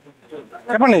 ఓకే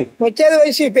చెప్పండి. వచ్చేది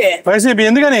వైసీపీ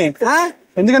ఎందుకని?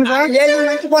 ఎందుకని సార్?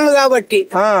 మంచి పనులు కాబట్టి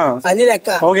అది లెక్క.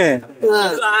 Okay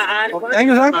thank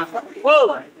you sir.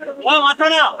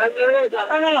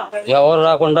 ఎవరు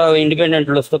రాకుండా ఇండిపెండెంట్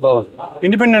వస్తే బాగుంది.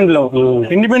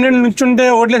 ఇండిపెండెంట్ నుంచుంటే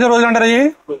ఓట్లు వేసే రోజులు అంటారు.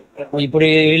 ఇప్పుడు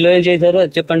వీళ్ళు ఏం చేశారు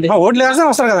అది చెప్పండి. ఓట్లు వేస్తే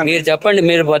వస్తారు కదా. మీరు చెప్పండి,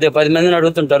 మీరు 10 మందిని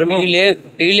అడుగుతుంటారు, వీళ్ళు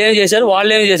ఏం చేశారు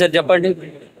వాళ్ళు ఏం చేశారు చెప్పండి.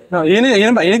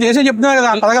 చేసే చెప్తున్నారు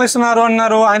కదా, పథకాలు ఇస్తున్నారు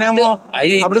అన్నారు. ఆయన ఏమో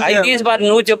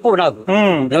నువ్వు చెప్పు, నాకు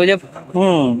నువ్వు చెప్పు.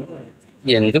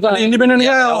 ఎందుకు ఇండిపెండెంట్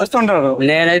గా వస్తుంటారు?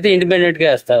 నేనైతే ఇండిపెండెంట్ గా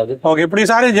వేస్తాను. ఓకే ఇప్పుడు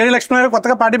ఈసారి జేడీ లక్ష్మీ గారు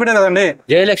కొత్తగా పార్టీ పెట్టారు కదండి.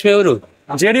 జయలక్ష్మి ఎవరు?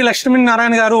 జేడీ లక్ష్మీ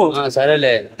నారాయణ గారు.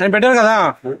 సరేలే ఆయన పెట్టారు కదా.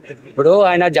 ఇప్పుడు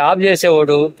ఆయన జాబ్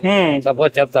చేసేవాడు,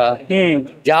 సపోజ్ చెప్తా,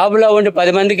 జాబ్ లో ఉండి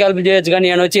 10 మందికి హెల్ప్ చేయొచ్చు, కానీ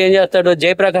ఈయన వచ్చి ఏం చేస్తాడు?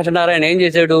 జయప్రకాష్ నారాయణ ఏం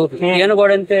చేశాడు? ఈయన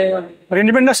కూడా అంతే.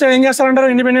 ఇండిపెండెంట్ వస్తే ఏం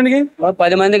చేస్తారంటారు? ఇండిపెండెంట్ కి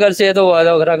 10 మంది కలిసి ఏదో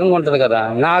అదొక రకంగా ఉంటది కదా.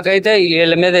 నాకైతే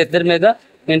వీళ్ళ మీద ఇద్దరి మీద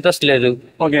ఇంట్రెస్ట్ లేదు.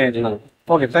 Okay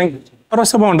okay thank you.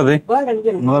 వస్తే బాగుంటది?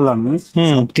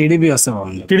 టీడీపీ వస్తే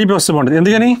బాగుంటుంది. టీడీపీ వస్తే బాగుంటది.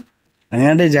 ఎందుకని?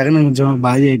 ఎందుకంటే జగన్ కొంచెం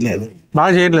బాగా చేయట్లేదా?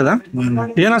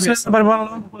 ఏం నచ్చలేదు పరిపాలన?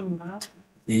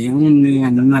 ఏముంది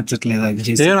అన్ని నచ్చట్లేదు.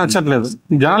 ఏం నచ్చట్లేదు.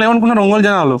 జనాలు ఏమనుకున్నారు? ఒంగోలు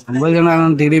జనాలు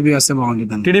టీడీపీ వస్తే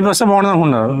బాగుంటుంది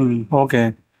అనుకున్నారు. ఓకే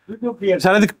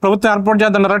సరే, ప్రభుత్వం ఏర్పాటు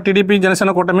చేద్దారా? టీడీపీ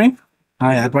జనసేన కూటమి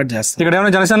ఏర్పాటు చేస్తారు. ఇక్కడ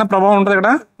ఏమైనా జనసేన ప్రభావం ఉంటుంది? ఇక్కడ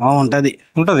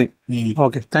ఉంటది.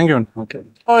 ఓకే థ్యాంక్ యూ అండి.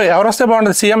 ఎవరు వస్తే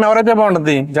బాగుంటుంది? సీఎం ఎవరైతే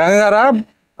బాగుంటుంది? జగన్ గారా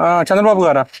చంద్రబాబు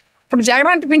గారా? ఇప్పుడు జగన్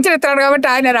అంటే పింఛన్ ఇస్తాడు కాబట్టి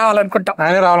ఆయన రావాలనుకుంటాం.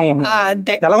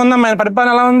 అంతే. ఎలా ఉందమ్మా ఆయన పరిపాలన?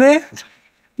 ఎలా ఉంది?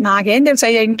 నాకేం తెలుసు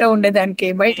అయ్యా, ఇంట్లో ఉండేదానికి,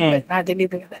 బయట నాకు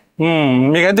తెలియదు కదా.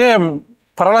 మీకైతే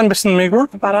పర్వాలేదు అనిపిస్తుంది? మీకు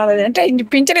పర్వాలేదు అంటే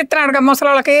పింఛన్ ఇస్తున్నాడు కదా ముసలి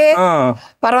వాళ్ళకి,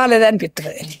 పర్వాలేదు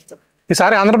అనిపిస్తుంది.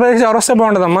 ఈసారి ఆంధ్రప్రదేశ్ ఎవరు వస్తే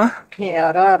బాగుంటుందమ్మా?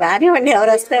 ఎవరో రానివ్వండి,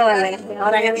 ఎవరు వస్తే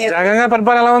జగన్ గారి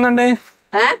పరిపాలన ఎలా ఉందండి?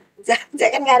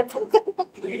 జగన్ గారు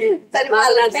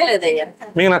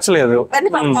మీకు నచ్చలేదు?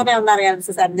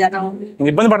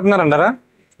 ఇబ్బంది పడుతున్నారంటారా?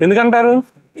 ఎందుకంటారు?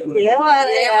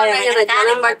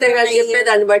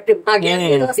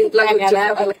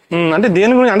 అంటే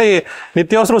దేని గురించి? అంటే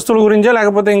నిత్యావసర వస్తువుల గురించా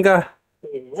లేకపోతే ఇంకా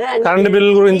కరెంట్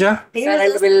బిల్లు గురించా?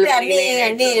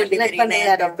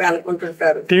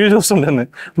 టీవీ చూస్తుంటుంది.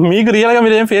 మీకు రియల్ గా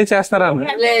మీరు ఏం ఫేస్ చేస్తారా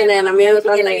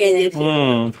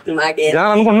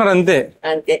అనుకుంటున్నారు? అంతే.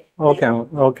 Okay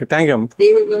okay thank you.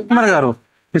 Kumar గారు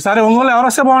ఈసారి ఒంగోలు ఎవరు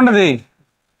వస్తే బాగుంటది?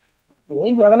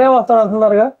 జగనే వస్తారు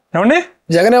అంటున్నారుగా. ఏమండి?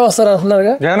 జగనే వస్తారు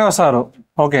అంటున్నారుగా. జగనే వస్తారు.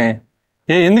 ఓకే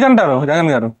ఎందుకంటారు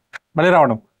జగన్ గారు మళ్ళీ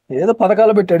రావడం? ఏదో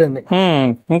పథకాలు పెట్టాడండి.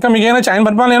 ఇంకా మీకు ఏమైనా ఆయన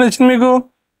పరిపాలన ఏమైనా వచ్చింది మీకు?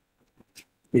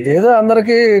 ఏదో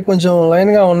అందరికి కొంచెం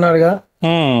లైన్ గా ఉన్నాడుగా,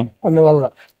 అందువల్ల.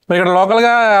 ఇక్కడ లోకల్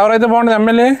గా ఎవరైతే బాగుంటుంది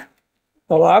ఎమ్మెల్యే?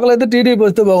 లోకల్ అయితే టీడీపీ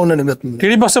వస్తే బాగుండండి.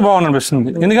 టీడీపీ వస్తే బాగుండనిపిస్తుంది.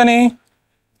 ఎందుకని?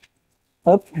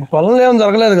 పనులు ఏం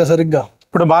జరగలేదు కదా సరిగ్గా.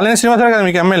 ఇప్పుడు బాలినేని శ్రీనివాసరావు కదా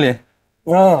మీకు ఎమ్మెల్యే?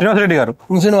 శ్రీనివాసరెడ్డి గారు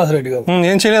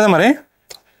ఏం చేయలేదా మరి?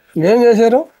 ఏం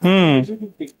చేశారు?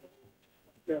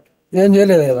 ఏం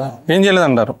చేయలేదు కదా. ఏం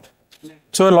చేయలేదంటారు.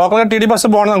 సో లోకల్ గా టీడీపీ వస్తే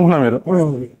బాగుంటుంది అనుకున్నారు మీరు.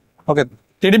 ఓకే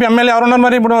టీడీపీ ఎమ్మెల్యే ఎవరున్నారు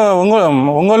మరి ఇప్పుడు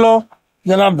ఒంగోలు?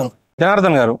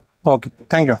 జనార్దన్ గారు. Okay,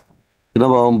 thank you.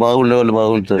 బాగుండే వాళ్ళు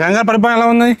బాగుంటారు. జగన్ గారి పరిపాలన ఎలా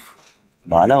ఉంది?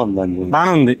 బాగానే ఉందండి.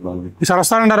 బాగానే ఉంది. ఈసారి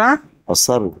వస్తారంటారా?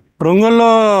 వస్తారు. ఒంగోలులో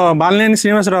బాలినేని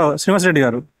శ్రీనివాసరెడ్డి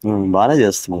గారు బాగానే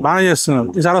చేస్తున్నారు.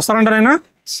 ఈసారి వస్తారంటారా ఆయన?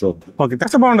 ఓకే,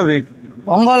 తెస్తే బాగుంటది.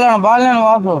 ఒంగోలు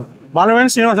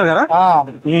బాలినేని శ్రీనివాస గారా?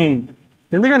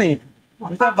 ఎందుకని?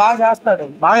 బాగా చేస్తాడు.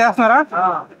 బాగా చేస్తున్నారా?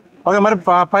 ఓకే, మరి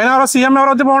పైన ఎవరో సీఎం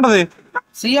ఎవరు వస్తే బాగుంటది?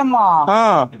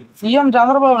 సీఎం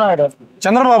చంద్రబాబు నాయుడు.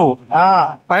 చంద్రబాబు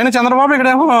పైన చంద్రబాబు, ఇక్కడ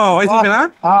వైసీపీనా?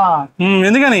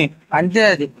 ఎందుకని? అంతే.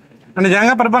 అది అంటే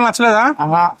జగన్ పరిపాలన నచ్చలేదా?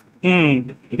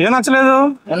 ఏం నచ్చలేదు?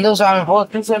 ఎందుకు స్వామి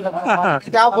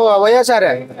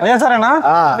వైఎస్ఆరేనా?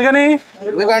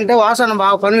 ఎందుకంటే వాసన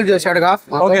బాగా పనులు చేశాడుగా.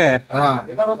 ఓకే,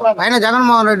 ఆయన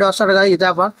జగన్మోహన్ రెడ్డి వస్తాడుగా. ఈ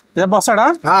తేప వస్తాడా?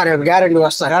 రేపు గ్యారెంటీ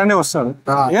వస్తాడు.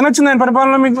 ఏం నచ్చింది ఆయన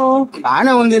పరిపాలన మీకు?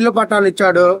 బాగానే ఉంది. ఇల్లు పట్టాలు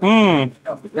ఇచ్చాడు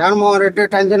జగన్మోహన్ రెడ్డి.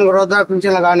 టెన్షన్ వృద్ధా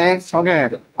పింఛన్లు గానీ,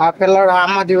 ఆ పిల్లడు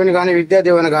అమ్మ దీవెని గానీ, విద్యా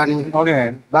దీవెని గానీ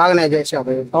బాగానే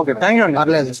చేశాడు. ఓకే, థ్యాంక్ యూ అండి.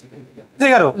 పర్లేదు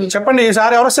గారు. చెప్పండి,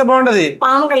 ఈసారి ఎవరు వస్తే బాగుంటది?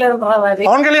 పవన్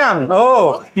కళ్యాణ్.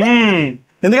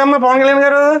 ఎందుకమ్మా పవన్ కళ్యాణ్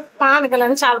గారు? పవన్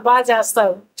కళ్యాణ్ చాలా బాగా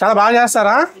చేస్తాడు. చాలా బాగా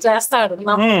చేస్తారా? చేస్తాడు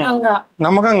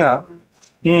నమ్మకంగా.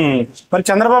 మరి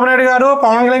చంద్రబాబు నాయుడు గారు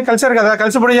పవన్ కళ్యాణ్ కలిసారు కదా,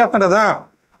 కలిసి పొడి చేస్తున్నారు కదా,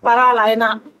 పర్వాలేదు ఆయన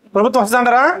ప్రభుత్వం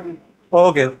వస్తుందంటారా?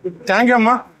 ఓకే, థ్యాంక్ యూ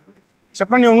అమ్మా.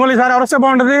 చెప్పండి, ఒంగోలు ఈసారి ఎవరు వస్తే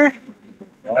బాగుంటది?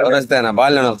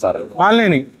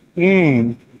 బాలినేని.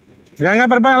 జగన్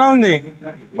పరిపాలన ఎలా ఉంది?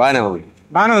 బాగానే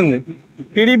ఉంది.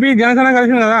 టీడీపీ జనసేన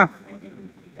కలిసింది కదా,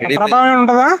 ప్రభావం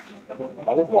ఉంటుందా?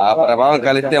 ప్రభావం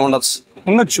కలిస్తే ఉండొచ్చు.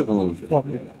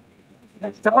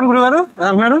 చెప్పండి గురుగారు,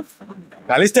 అన్నారు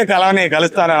కలిస్తే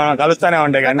కలుస్తానే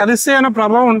ఉంటాయి కానీ కలిస్తే ఏమైనా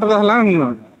ప్రభావం ఉంటుంది అసలు?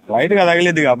 లైట్ గా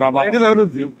తగిలిద్ది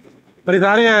తగులుద్ది. మరి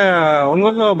ఈసారి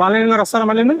ఒంగోలు బాలినేని గారు వస్తారా?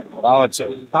 మళ్ళీ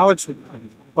రావచ్చు.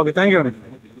 Okay, thank you.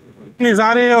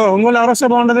 ఈసారి ఒంగోలు ఎవరు వస్తే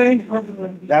బాగుంటది?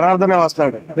 జనార్దనే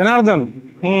వస్తాడు. జనార్దన్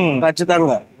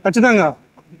ఖచ్చితంగా.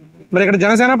 మరి ఇక్కడ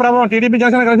జనసేన ప్రభావం, టీడీపీ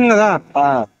జనసేన కలిసింది కదా,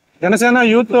 జనసేన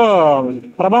యూత్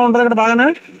ప్రభావం ఉంటుంది ఇక్కడ బాగానే.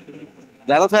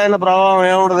 జనసేన ప్రభావం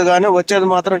ఏముండదు కానీ వచ్చేది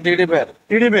మాత్రం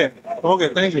టీడీపీ. Okay,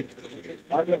 thank you.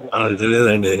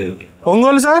 తెలియదండి.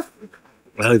 ఒంగోలు సార్?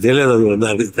 నాకు తెలియదు.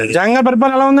 జగన్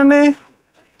పరిపాలన ఎలా ఉందండి?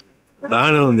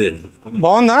 బాగానే ఉంది.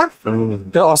 బాగుందా?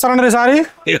 వస్తారండి ఈసారి?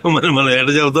 మనం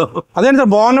ఎట్లా చెబుతాం? అదేంటి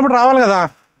సార్, బాగున్నప్పుడు రావాలి కదా.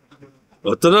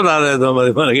 వస్తున్నా రాలేదు మరి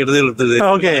మనకి ఎట్లా తెలుస్తుంది?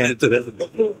 ఓకే,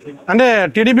 అంటే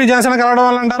టీడీపీ జనసేన కలవడం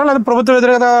వల్ల అంటారా, లేదా ప్రభుత్వ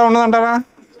వ్యతిరేకత ఉన్నదంటారా?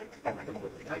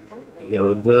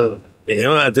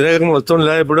 ఏమో వ్యతిరేకం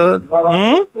వస్తుందా ఇప్పుడు?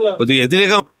 కొద్దిగా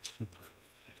వ్యతిరేకం.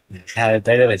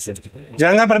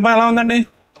 జగన్ పరిపాలన ఎలా ఉందండి?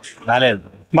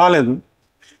 బాగాలేదు.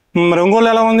 మరి ఒంగోలు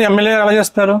ఎలా ఉంది? ఎమ్మెల్యే ఎలా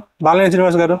చేస్తున్నారు? బాలినేని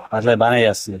శ్రీనివాస్ గారు బాగానే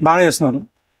చేస్తున్నారు.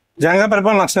 జగన్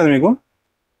పరిపాలన నచ్చలేదు మీకు?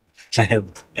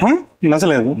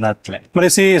 నచ్చలేదు. మరి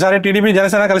ఈసారి టీడీపీ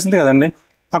జనసేన కలిసింది కదండి,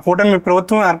 ఆ కూటమి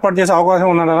ప్రభుత్వం ఏర్పాటు చేసే అవకాశం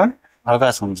ఉన్నదా?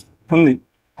 అవకాశం ఉంది.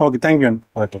 ఓకే, థ్యాంక్ యూ అండి.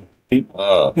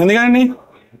 ఎందుకండి?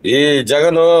 ఈ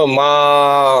జగన్ మా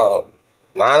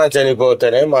నాన్న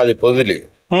చనిపోతేనే మాది పొదిలి.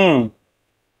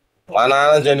 మా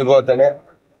నాన్న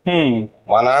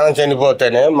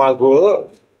చనిపోతేనే మాకు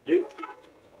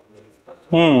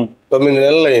 9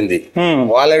 నెలలు అయింది.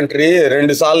 వాలంటరీ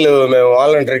 2 సార్లు మేము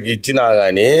వాలంటరీకి ఇచ్చినా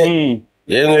గాని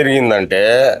ఏం జరిగిందంటే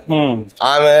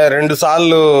ఆమె 2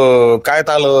 సార్లు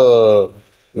కాగితాలు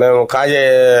మేము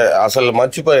అసలు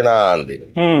మర్చిపోయినా అంది.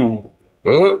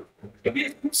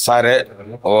 సరే,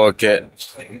 ఓకే.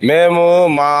 మేము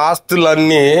మా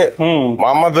ఆస్తులన్నీ మా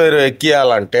అమ్మ పేరు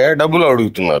ఎక్కియాలంటే డబ్బులు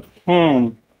అడుగుతున్నారు.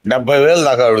 70,000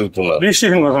 దాకా అడుగుతున్నారు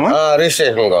రిజిస్ట్రేషన్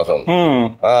కోసం.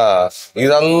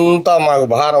 ఇదంతా మాకు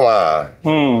భారమా?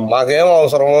 మాకేం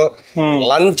అవసరము?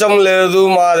 లంచం లేదు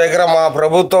మా దగ్గర, మా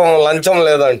ప్రభుత్వం లంచం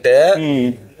లేదంటే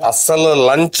అసలు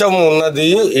లంచం ఉన్నది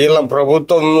వీళ్ళ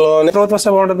ప్రభుత్వంలోనే.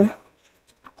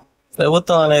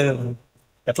 ప్రభుత్వం అనేది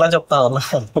ఎట్లా చెప్తా ఉన్నా.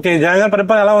 ఓకే, జగన్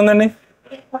పరిపాలన ఎలా ఉందండి?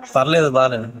 పర్లేదు,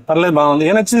 బాగుంది.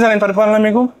 ఏం నచ్చింది సార్ పరిపాలన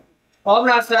మీకు?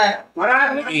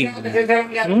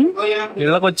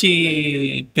 ఇళ్ళకి వచ్చి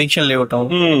పెన్షన్లు ఇవ్వటం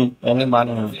అన్ని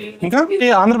బాగానే ఉంది. ఇంకా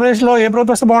ఆంధ్రప్రదేశ్ లో ఏ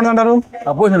ప్రభుత్వం వస్తే బాగుంటుంది అంటారు?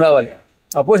 అపోజిషన్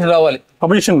రావాలి.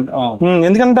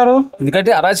 ఎందుకంటారు?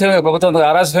 ఎందుకంటే అరాచకమే, ప్రభుత్వం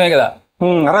అరాచకమే కదా.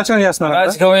 అరాచకం చేస్తున్నారు.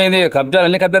 అరాచకమైంది. కబ్జాలు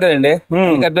అన్ని కబ్జాలేండి,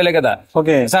 కబ్జాలే కదా.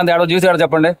 ఓకే, ఏడో జీవితం ఏడో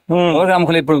చెప్పండి.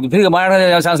 ఇప్పుడు ఫ్రీగా మాట్లాడే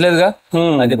ఛాన్స్ లేదుగా.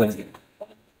 అదే పని.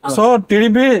 సో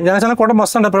టీడీపీ జనసేన కూడా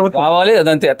వస్తుంట ప్రభుత్వం కావాలి,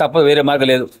 అదంతే, తప్ప వేరే మార్గం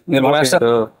లేదు.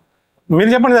 మీరు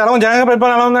చెప్పండి, ఎలా ఉంది జగన్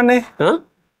పరిపాలన? ఎలా ఉందండి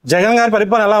జగన్ గారి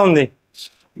పరిపాలన? ఎలా ఉంది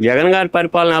జగన్ గారి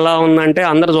పరిపాలన? ఎలా ఉందంటే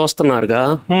అందరు చూస్తున్నారుగా.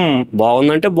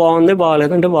 బాగుందంటే బాగుంది,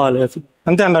 బాగాలేదంటే బాగాలేదు,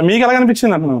 అంతే అంట. మీకు ఎలా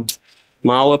కనిపించింది అంటున్నా?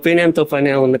 మా ఒపీనియన్ తో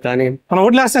పనే ఉంది. కానీ మనం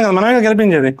ఓట్లు వేస్తాం కదా, మనమే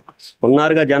గెలిపించేది.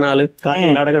 ఉన్నారుగా జనాలు, కానీ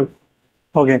అడగండి.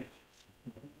 ఓకే,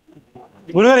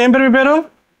 గురుగారు ఏం పేరు మీ పేరు?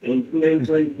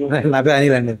 నా పేరు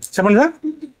అనిల్ అండి. చెప్పండి సార్.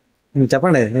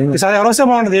 చెప్పండి. ఈసారి ఎవరు వస్తే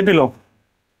బాగుంటుంది ఏపీలో?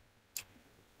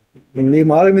 మీ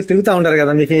మామూలుగా మీరు తిరుగుతూ ఉంటారు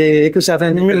కదా, మీకు ఎక్కువ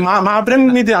శాతం మా అభిప్రాయం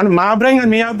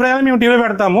మీ అభిప్రాయాలు మేము టీవీలో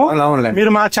పెడతాము.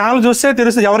 మీరు మా ఛానల్ చూస్తే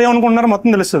తెలుస్తుంది ఎవరు ఏమనుకుంటున్నారో మొత్తం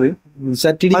తెలుస్తుంది.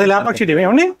 లేపాక్షి టీవీ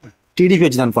ఏమండి? టీడీపీ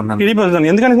వచ్చింది అనుకుంటున్నాను. టీడీపీ వచ్చింది.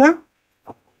 ఎందుకని సార్?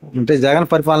 అంటే జగన్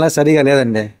పరిపాలన సరిగా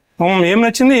లేదండి. ఏం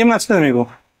నచ్చింది ఏం నచ్చలేదు మీకు?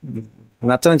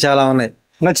 నచ్చని చాలా ఉన్నాయి.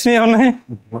 నచ్చినవి ఏమున్నాయి?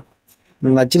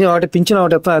 నచ్చినవి ఒకటి పింఛన్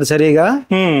ఒకటి చెప్తున్నారు సరిగా,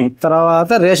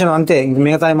 తర్వాత రేషన్ అంతే,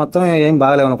 మిగతా మొత్తం ఏం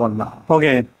బాగలేవు అనుకుంటున్నా.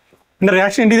 ఓకే. అంటే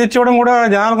రేషన్ ఇంటికి తెచ్చివ్వడం కూడా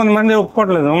జనాలు కొంతమంది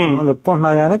ఒప్పుకోవట్లేదు.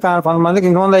 ఒప్పుకుంటున్నారు కానీ కొంతమందికి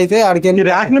ఇంకొంది అయితే ఆడికి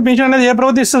రేషన్ పింఛన్ అనేది ఏ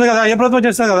ప్రభుత్వం ఇస్తుంది కదా, ఏ ప్రభుత్వం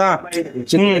చేస్తుంది కదా.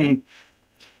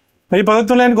 ఈ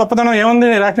ప్రభుత్వం లేని గొప్పతనం ఏముంది?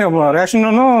 రేషన్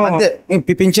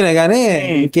పింఛనే కానీ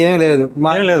ఇంకేం లేదు.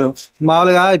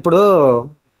 మామూలుగా ఇప్పుడు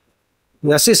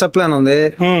ఎస్సీ సప్లాన్ ఉంది,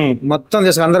 మొత్తం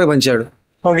తీసుకు అందరికి పంచాడు.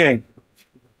 ఓకే.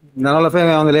 నలభై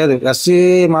ఏముంది లేదు. ఎస్సీ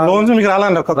మీకు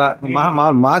రాలండి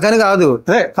మాకని కాదు,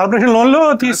 కార్పొరేషన్ లోన్లు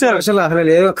తీసారు. అసలు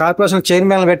లేదు. కార్పొరేషన్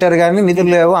చైర్మన్ పెట్టారు కానీ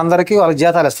నిధులు లేవు, అందరికి వాళ్ళకి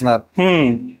జీతాలు ఇస్తున్నారు.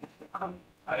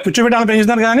 కూర్చోబెట్టాలని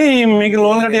పెంచుతున్నారు కానీ మీకు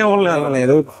లోన్ కట్టే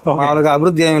లేదు. మామూలుగా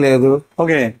అభివృద్ధి ఏమి లేదు.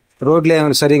 ఓకే. రోడ్లు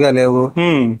ఏమి సరిగా లేవు.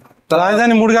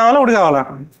 రాజధాని 3 కావాలా 1 కావాలా?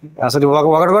 అసలు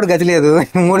ఒకటి కూడా గతి లేదు.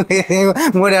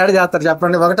 3 ఏడు చేస్తారు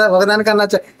చెప్పండి. ఒకదానికన్నా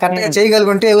కరెక్ట్గా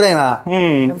చేయగలుగుంటే ఎవరైనా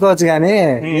చెప్పుకోవచ్చు కానీ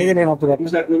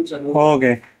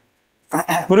ఓకే.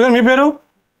 గురుగారు మీ పేరు?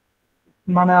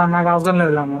 నాకు అవసరం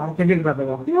లేదు.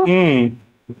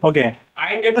 ఓకే.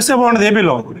 వస్తే బాగుంటుంది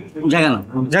ఏపీలో? జగన్.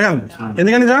 జగన్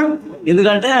ఎందుకని సార్?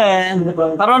 ఎందుకంటే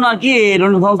కరోనాకి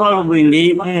 2 సంవత్సరాలు పోయింది,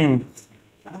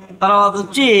 తర్వాత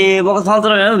వచ్చి 1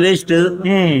 సంవత్సరం వేస్ట్.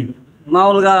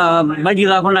 మామూలుగా బయటికి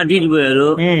రాకుండా అడ్డిపోయారు.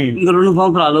 ఇంకా 2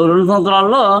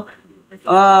 సంవత్సరాల్లో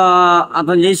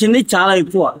అతను చేసింది చాలా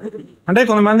ఎక్కువ. అంటే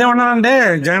కొంతమంది ఏమన్నారంటే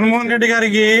జగన్మోహన్ రెడ్డి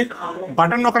గారికి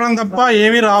బటన్ నొక్కడం తప్ప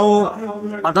ఏమీ రావు.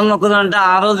 బటన్ నొక్కడం అంటే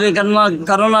ఆ రోజు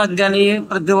కరోనాకి కానీ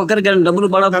ప్రతి ఒక్కరికి కానీ డబ్బులు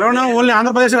పడవు. కరోనా ఓన్లీ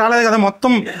ఆంధ్రప్రదేశ్ రాలేదు కదా,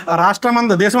 మొత్తం రాష్ట్రం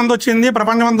అంతా దేశం అంతా వచ్చింది,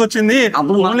 ప్రపంచం అంతా వచ్చింది.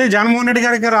 ఓన్లీ జగన్మోహన్ రెడ్డి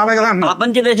గారికి రాలేదు కదా.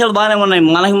 ప్రపంచ దేశాలు బాగానే ఉన్నాయి,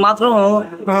 మనకి మాత్రం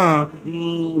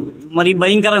మరి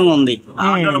భయంకరంగా ఉంది.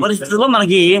 అటువంటి పరిస్థితుల్లో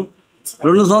మనకి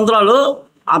 2 సంవత్సరాలు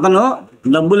అతను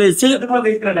డబ్బులు వేసి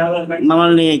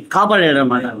మనల్ని కాపాడాడు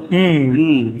అన్నమాట.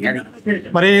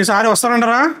 మరి ఈసారి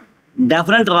వస్తారంటారా?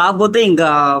 డెఫినెట్ రాకపోతే ఇంకా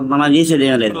మనం చేసేది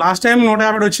ఏం లేదు. లాస్ట్ టైం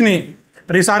 150 వచ్చినాయి,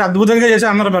 మరి ఈసారి అద్భుతంగా చేసి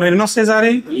అన్నారు. మరి ఎన్ని వస్తాయి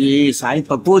సారి? ఈసారి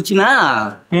తక్కువ వచ్చినా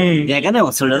జగనే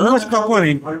వస్తాడు. తక్కువ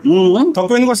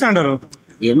ఎందుకు వస్తాయి అంటారు?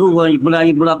 ఎందుకు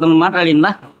ఇప్పుడు అతను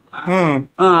మాట్లాడిందా,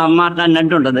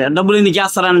 మాట్లాడినట్టు ఉంటది. డబ్బులు ఎందుకు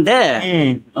చేస్తారంటే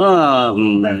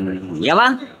ఎలా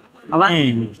అలా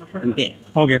అంతే.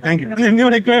 Okay, thank you.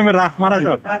 ఎక్కువ ఏం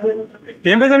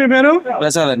పేరు మీ పేరు?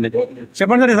 ప్రసాద్ అండి.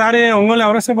 చెప్పండి సార్, ఈసారి ఒంగోలు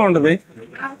ఎవరు వస్తే బాగుంటుంది?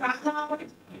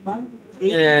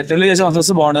 తెలుగుదేశం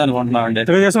వస్తే బాగుంటుంది అనుకుంటున్నాం అండి.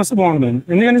 తెలుగుదేశం వస్తే బాగుంటుంది.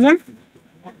 ఎందుకని సార్?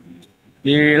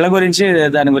 ఈ ఇళ్ల గురించి,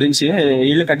 దాని గురించి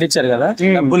ఇల్లు కట్టించారు కదా,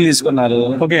 డబ్బులు తీసుకున్నారు.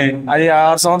 ఓకే. అది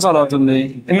 6 సంవత్సరాలు అవుతుంది,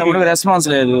 ఇంతప్పుడు రెస్పాన్స్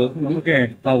లేదు. ఓకే.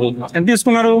 ఎంత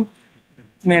తీసుకున్నారు?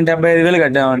 మేము 75,000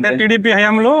 కట్టామంటే టీడీపీ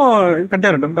హయాంలో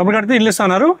కట్టారు. డబ్బులు కడితే ఇల్లు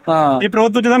ఇస్తున్నారు. ఈ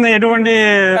ప్రభుత్వం ఎటువంటి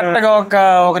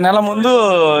ఒక నెల ముందు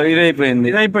ఇదైపోయింది.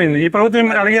 ఈ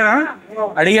ప్రభుత్వం అడిగారా?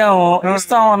 అడిగాము,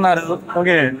 ఇస్తామన్నారు.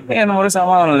 ఓకే. మరి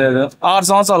సమాధానం లేదు. 6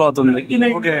 సంవత్సరాలు అవుతుంది.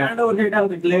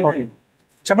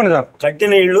 చెప్పండి సార్.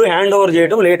 కట్టిన ఇల్లు హ్యాండ్ ఓవర్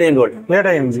చేయడం లేట్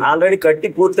అయింది. ఆల్రెడీ కట్టి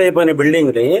పూర్తి అయిపోయిన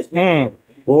బిల్డింగ్ ని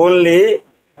ఓన్లీ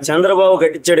చంద్రబాబు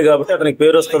కట్టించాడు కాబట్టి అతనికి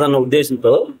పేరు వస్తుంది అన్న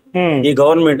ఉద్దేశంతో ఈ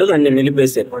గవర్నమెంట్ దాన్ని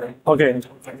నిలిపేశారు.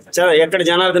 ఎక్కడ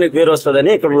జనార్దనికి పేరు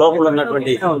వస్తుందని ఇక్కడ లోపల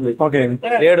ఉన్నటువంటి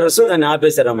లీడర్స్ దాన్ని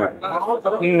ఆపేశారు అన్నమాట.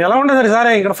 ఎలా ఉంటది సార్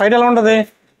ఇక్కడ ఫైట్? ఎలా ఉంటది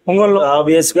ఒంగోలు?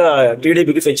 ఆబ్వియస్ గా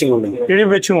టీడీపీకి ఫెచ్చింగ్ ఉంటుంది.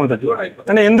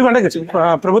 అంటే ఎందుకంటే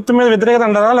ప్రభుత్వం మీద వ్యతిరేకత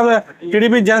అంటారా, లేదా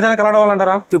టీడీపీ జనసేన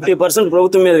కలవడాలంటారా? 50%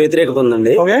 ప్రభుత్వం మీద వ్యతిరేకత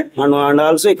ఉందండి. అండ్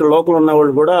ఆల్సో ఇక్కడ లోకల్ ఉన్న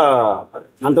వాళ్ళు కూడా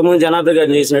అంతకుముందు జనార్దన్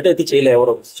గారు చేసినట్టు అయితే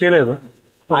చేయలేదు.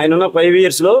 ఆయన ఉన్న 5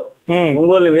 years లో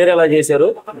ఒంగోలు వేరేలా చేశారు.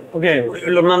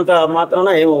 వీళ్ళు ఉన్నంత మాత్రాన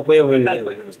ఏం ఉపయోగం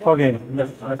లేదు.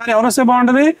 ఎవరు వస్తే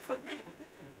బాగుంటది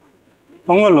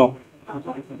ఒంగోలు?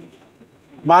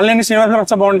 బాలినేని శ్రీనివాస్ గారు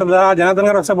వస్తే బాగుంటుందా, జనార్దన్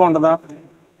గారు వస్తే బాగుంటుందా,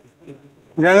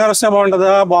 జగన్ గారు వస్తే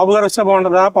బాగుంటుందా, బాబు గారు వస్తే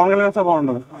బాగుంటుందా, పవన్ కళ్యాణ్ వస్తే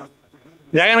బాగుంటుందా?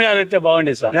 జగన్ గారు వస్తే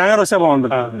బాగుండేది సార్. జగన్ గారు వస్తే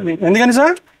బాగుంటుంది. ఎందుకని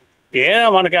సార్?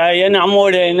 మనకి అవన్నీ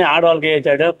అమ్మఒడి అయింది, ఆడవాళ్ళకి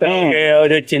వేసాడు,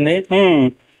 అది వచ్చింది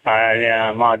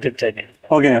మా అధ్యక్ష.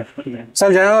 ఓకే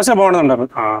సార్, జగన్ వస్తే బాగుంటుంది అంటారు.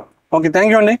 ఓకే,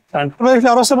 థ్యాంక్ యూ అండి.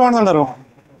 ఎవరు వస్తే బాగుంటుంది అంటారు?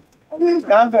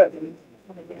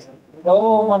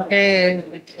 మనకి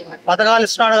పథకాలు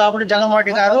ఇస్తున్నాడు కాబట్టి జగన్మోహన్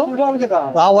రెడ్డి గారు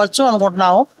రావచ్చు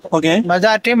అనుకుంటున్నాము. ఓకే.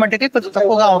 మెజార్టీ మట్టికి కొంచెం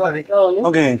తక్కువగా ఉంటది.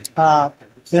 ఓకే.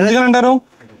 ఎందుకంటారు?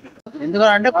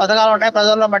 ఎందుకంటే పథకాలు ఉంటాయి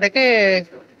ప్రజల్లో మటుకి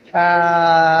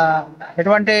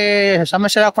ఎటువంటి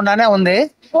సమస్య రాకుండానే ఉంది.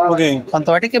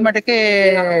 కొంతవాటికి మటుకి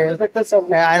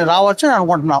ఆయన రావచ్చు అని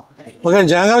అనుకుంటున్నాం. ఓకే,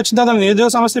 జగన్ వచ్చిన తర్వాత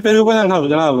నిరుద్యోగ సమస్య పెరిగిపోయింది అంటున్నారు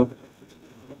జనాలు.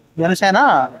 జనసేన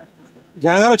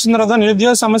జగన్ వచ్చిన తర్వాత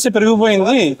నిరుద్యోగ సమస్య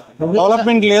పెరిగిపోయింది,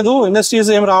 డెవలప్మెంట్ లేదు,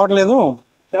 ఇండస్ట్రీస్ ఏం రావట్లేదు,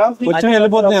 వచ్చిన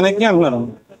వెళ్ళిపోతుంది వెనక్కి అంటున్నారు.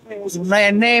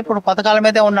 ఉన్నాయన్నీ ఇప్పుడు పథకాల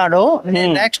మీదే ఉన్నాడు.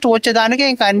 నెక్స్ట్ వచ్చేదానికి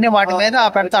ఇంకా అన్ని వాటి మీద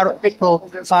పెడతాడు. ఇప్పుడు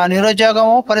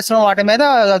నిరుద్యోగము పరిశ్రమ వాటి మీద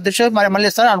దృష్టి మళ్ళీ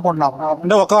ఇస్తారని అనుకుంటున్నాం.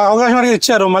 అంటే ఒక అవకాశం అడిగి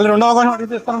ఇచ్చారు, మళ్ళీ రెండో అవకాశం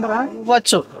అడిగితే ఇస్తారంటారా?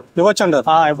 ఇవ్వచ్చు అంటారు.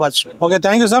 ఇవ్వచ్చు. Okay,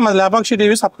 thank you sir. మాది లేపాక్షి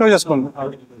టీవీ సబ్స్క్రైబ్ చేసుకోండి.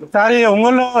 సార్ ఈ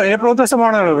ఒంగోలులో ఏ ప్రభుత్వం వస్తే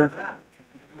బాగున్నారు?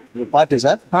 పార్టీ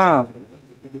సార్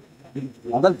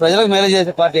అందరు ప్రజలకు మేలు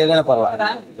చేసే పార్టీ ఏదైనా పర్వాలేదు.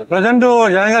 ప్రజెంట్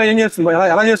జగన్ గారు ఏం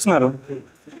చేస్తున్నారు, ఎలా చేస్తున్నారు?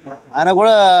 ఆయన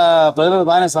కూడా ప్రజలకు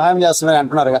బాగానే సహాయం చేస్తున్నారు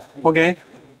అంటున్నారు. ఓకే,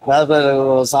 పేద ప్రజలకు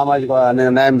సామాజిక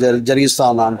న్యాయం జరిగిస్తా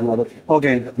ఉన్నా అంటున్నారు.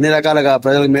 ఓకే, అన్ని రకాలుగా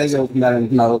ప్రజలకు మేలు జరుగుతుందని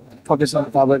అంటున్నారు. Okay sir.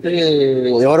 కాబట్టి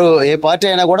ఎవరు ఏ పార్టీ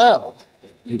అయినా కూడా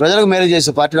ప్రజలకు మేలు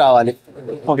చేసే పార్టీ రావాలి.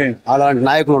 ఓకే, అలాంటి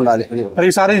నాయకులు ఉండాలి.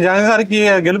 ఈసారి జగన్ గారికి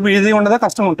గెలుపు ఈజీగా ఉండదా,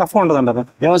 కష్టం టఫ్ ఉండదు అంటారు?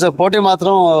 ఏమో సార్, పోటీ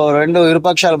మాత్రం రెండు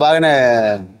ఇరుపక్షాలు బాగానే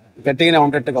గట్టిగానే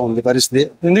ఉండేట్టుగా ఉంది పరిస్థితి.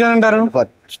 ఎందుకని అంటారు?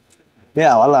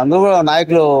 వాళ్ళ అందరూ కూడా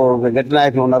నాయకులు, గట్టి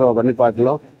నాయకులు ఉన్నారు అన్ని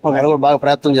పార్టీలో. వాళ్ళు కూడా బాగా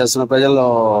ప్రయత్నం చేస్తున్నారు, ప్రజల్లో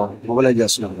మొబైలైజ్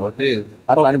చేస్తున్నారు కాబట్టి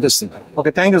అట్లా అనిపిస్తుంది.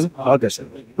 Okay, thank you sir. Okay sir.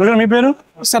 మీ పేరు?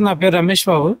 సార్ నా పేరు రమేష్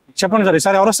బాబు. చెప్పండి సార్,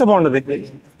 ఈసారి ఎవరు వస్తే బాగుంటది?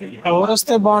 ఎవరు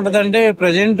వస్తే బాగుంటది అంటే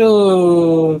ప్రజెంట్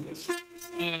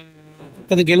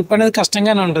కొద్ది గెలుపు అనేది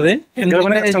కష్టంగానే ఉంటది.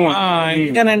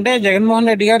 ఎందుకంటే జగన్మోహన్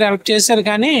రెడ్డి గారు హెల్ప్ చేశారు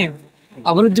కానీ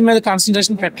అభివృద్ధి మీద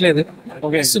కాన్సన్ట్రేషన్ పెట్టలేదు.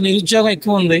 నిరుద్యోగం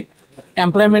ఎక్కువ ఉంది,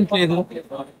 ఎంప్లాయ్మెంట్ లేదు.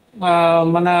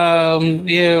 మన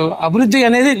అభివృద్ధి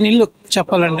అనేది నిల్లు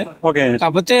చెప్పాలండి.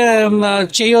 కాకపోతే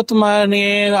చేయూతమని,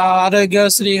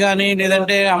 ఆరోగ్యశ్రీ గాని,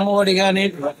 లేదంటే అమ్మఒడి గాని,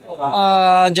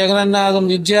 జగనన్న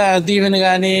విద్యా దీవెన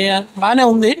గాని బానే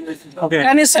ఉంది.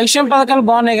 కానీ సంక్షేమ పథకాలు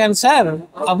బాగున్నాయి కానీ సార్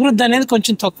అభివృద్ధి అనేది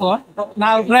కొంచెం తక్కువ. నా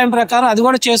అభిప్రాయం ప్రకారం అది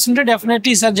కూడా చేస్తుంటే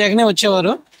డెఫినెట్లీ ఈసారి జగనే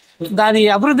వచ్చేవారు. దాని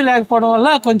అభివృద్ధి లేకపోవడం వల్ల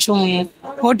కొంచెం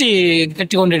పోటీ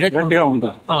గట్టిగా ఉండేటట్టు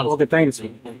ఉంటుంది.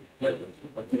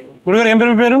 గురుగారు ఏం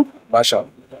పేరు? పేరు భాష.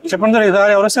 చెప్పండి సార్,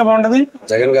 ఈసారి ఎవరు వస్తే బాగుంటది?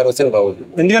 జగన్ గారు వస్తే బాగుంది.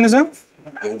 ఎందుకని సార్?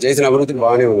 చేసిన అభివృద్ధి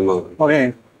బాగానే ఉంది మాకు. ఓకే,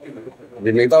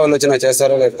 మిగతా వాళ్ళు వచ్చినా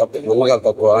చేస్తారో లేదు, నమ్మకాలు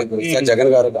తక్కువ.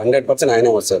 జగన్ గారు 100%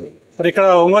 ఆయనే వస్తారు. ఇక్కడ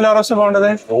ఒంగోలు ఎవరు వస్తే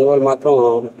బాగుంటది? ఒంగోలు మాత్రం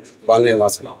బాగానే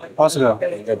వాసులు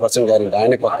 100% గ్యారెంటీ,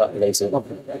 ఆయనే కొత్త తెలిసి.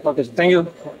 Okay, thank you.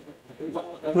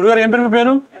 గురుగారు ఏం పేరు?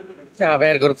 పేరు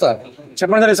గుర్తు.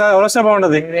 చెప్పండి సార్, ఈసారి ఎవరు వస్తే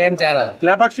బాగుంటది? ఏం ఛానల్?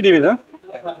 లేపాక్షి టీవీదా?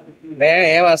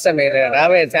 ఏం వస్తా మీరు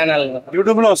రాబోయే ఛానల్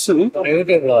యూట్యూబ్ లో వస్తుంది.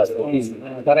 యూట్యూబ్ లో వస్తుంది.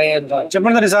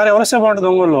 చెప్పండి సార్, ఈసారి ఎవరు వస్తే బాగుంటది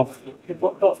ఒంగోలులో?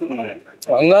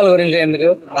 ఒంగోలు గురించి ఎందుకు,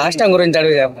 రాష్ట్రం గురించి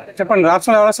అడుగుదాం. చెప్పండి,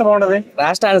 రాష్ట్రంలో ఎవరు వస్తే బాగుంటది?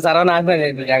 రాష్ట్రాన్ని సర్వనాశనం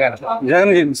చేసింది జగన్.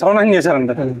 సర్వనాశనం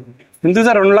చేశారంట. ఎందుకు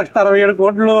సార్ 2,67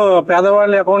 కోట్లు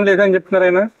పేదవాళ్ళ అకౌంట్ లేదని చెప్తున్నారు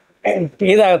ఆయన? టీ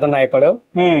తాగుతున్నా ఇప్పుడు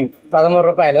 13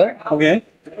 రూపాయలు. ఓకే,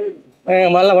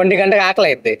 మళ్ళీ 1 గంటకి ఆకలి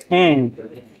అవుతుంది,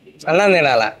 అన్నం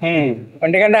తినాలా.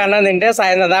 1 గంట అన్నం తింటే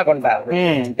సాయంత్రం దాకుంటా.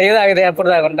 టీ తాగితే ఎప్పుడు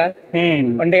దాకుంటా?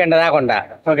 1 గంట దాకుంటా.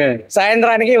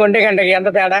 సాయంత్రానికి 1 గంటకి ఎంత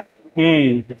తేడా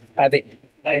అది.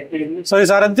 సో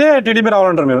ఈసారి అయితే టీడీపీ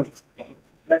రావాలంటారు మీరు?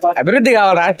 అభివృద్ధి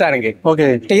కావాలి రాష్ట్రానికి. ఓకే,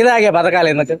 టీ తాగే పథకాలు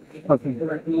ఎందుకు?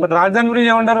 రాజధాని గురించి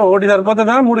ఏమంటారు? 1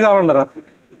 సరిపోతుందా, 3 కావాలంటారా?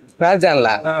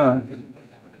 రాజధానిలా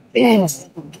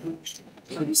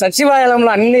సచివాలయంలో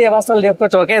అన్ని వ్యవస్థలు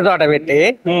చెప్పుకోవచ్చు ఒకే చోట పెట్టి,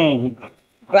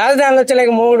 రాజధానిలో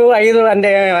వచ్చేలేక 3, 5 అంటే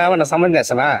ఏమన్నా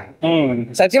సమంజసమా?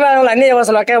 సచివాలయంలో అన్ని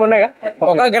వ్యవస్థలు ఒకే ఉన్నాయి.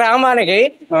 ఒక గ్రామానికి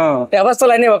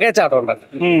వ్యవస్థలు అన్ని ఒకే చోట ఉంటాయి.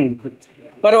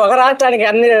 మరి ఒక రాష్ట్రానికి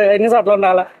ఎన్ని చోట్ల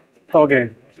ఉండాలా? ఓకే,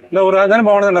 రాజధాని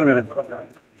బాగుంటుందంటారు మీరు?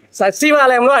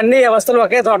 సచివాలయంలో అన్ని వ్యవస్థలు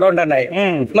ఒకే చోట ఉంటున్నాయి,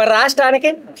 మరి రాష్ట్రానికి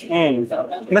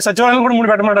సచివాలయం కూడా 3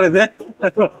 పెట్టమంటారు అయితే?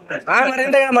 మరి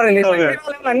ఎంతగా మరి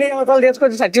అన్ని వ్యవస్థలు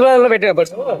తీసుకొచ్చి సచివాలయంలో పెట్టినప్పుడు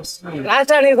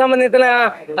రాష్ట్రానికి సంబంధించిన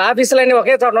ఆఫీసులన్నీ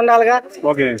ఒకే చోట ఉండాలిగా.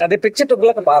 అది పిచ్చి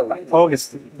టుగ్గులకు బాగా. ఓకే,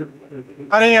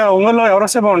 అరే ఒంగోలులో ఎవరు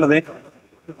వస్తే బాగుంటది?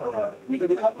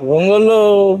 ఒంగోలు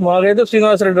మాకైతే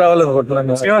శ్రీనివాసరెడ్డి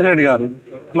రావాలనుకుంటున్నాను. శ్రీనివాసరెడ్డి గారు.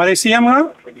 మరి సీఎం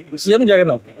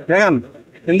జగన్. జగన్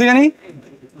ఎందుకని?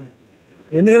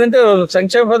 ఎందుకంటే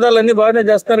సంక్షేమ పదాలు అన్ని బాగానే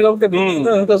చేస్తున్నారు కాబట్టి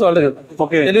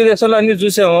తెలుగుదేశంలో అన్ని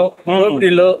చూసాము.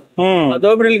 దోపిడీలో ఆ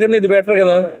దోపిడీల కన్నా ఇది బెటర్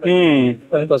కదా.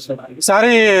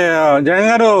 సారీ జగన్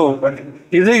గారు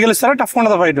ఈజీ గెలుస్తారా, టఫ్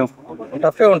ఉండదా ఫైట్?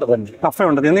 టఫే ఉంటదండి. టఫే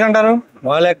ఉంటది. ఎందుకంటారు?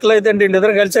 మా లెక్కలు అయితే అంటే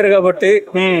ఇద్దరు కలిసారు కాబట్టి.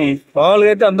 మామూలుగా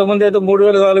అయితే అంతకుముందు అయితే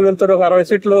 3,000, 4,000 ఒక 60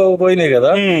 సీట్లు పోయినాయి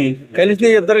కదా. కలిసి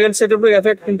ఇద్దరు కలిసేటప్పుడు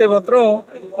ఎఫెక్ట్ ఉంటే మాత్రం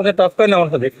కొంచెం టఫ్ గానే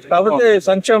ఉంటది. కాకపోతే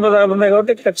సంక్షేమ పదాలు ఉన్నాయి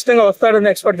కాబట్టి ఖచ్చితంగా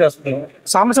వస్తాడని ఎక్స్పెక్ట్ చేస్తున్నాం.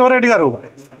 సాంబశివరెడ్డి గారు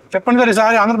చెప్పండి సార్,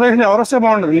 ఈసారి ఆంధ్రప్రదేశ్ లో ఎవరు వస్తే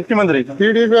బాగుంటుంది ముఖ్యమంత్రి?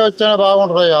 టీడీపీ వస్తేనే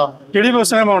బాగుంటుందయ్యా. టీడీపీ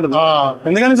వస్తేనే బాగుంటుంది.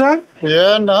 ఎందుకని సార్?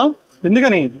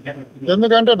 ఎందుకని?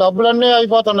 ఎందుకంటే డబ్బులన్నీ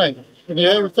అయిపోతున్నాయి. ఇది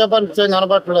ఏ విషయం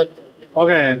కనపట్టలేదు.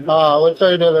 ఓకే,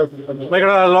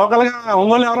 ఇక్కడ లోకల్ గా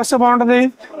ఒంగోలు ఎవరు వస్తే బాగుంటది?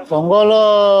 ఒంగోలు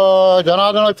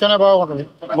జనార్దన్ వస్తేనే బాగుంటుంది.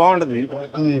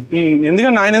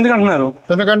 ఎందుకంటే ఆయన ఎందుకు అంటున్నారు?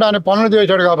 ఎందుకంటే ఆయన పనులు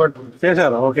చేశాడు కాబట్టి.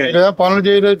 చేశారు. ఓకే, పనులు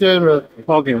చేయలేదు.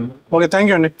 ఓకే ఓకే,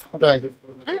 థ్యాంక్ యూ అండి.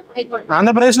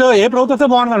 ఆంధ్రప్రదేశ్ లో ఏ ప్రభుత్వం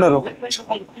బాగుంటుంది అంటారు?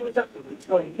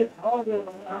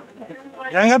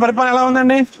 జగన్ పరిపాలన ఎలా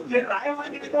ఉందండి?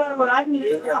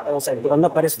 ఇప్పుడున్న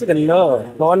పరిస్థితుల్లో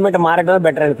గవర్నమెంట్ మారడం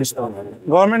బెటర్ అనిపిస్తుంది.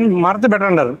 గవర్నమెంట్ మారితే బెటర్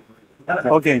అంటారు.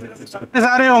 ఓకే,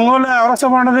 ఈసారి ఒంగోలు ఎవరు వస్తే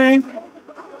బాగుంటది?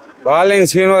 బాలినేని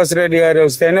శ్రీనివాసరెడ్డి గారు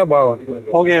వస్తేనే బాగుంటుంది.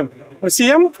 Okay,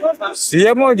 CM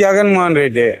Jaganmohan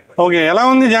Reddy. Okay, ఎలా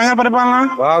ఉంది జగన్ పరిపాలన?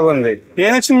 బాగుంది. ఏం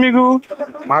నచ్చింది మీకు?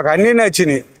 మాకు అన్ని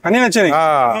నచ్చినాయి. అన్ని నచ్చినాయి.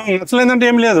 నచ్చలేదంటే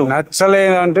ఏం లేదు.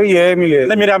 నచ్చలేదంటూ ఏమి లేదు.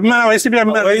 మీరు అభిమాన వైసీపీ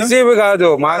వైసీపీ కాదు,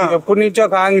 మాకు ఎప్పటి నుంచో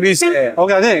కాంగ్రెస్.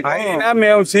 అదే అయినా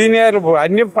మేము సీనియర్.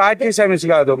 అన్ని పార్టీ సమస్య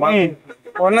కాదు,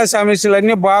 ఉన్న సమస్యలు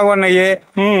అన్ని బాగున్నాయి.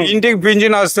 ఇంటికి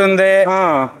పింఛన్ వస్తుంది.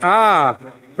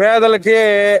 పేదలకి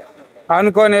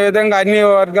అనుకునే విధంగా అన్ని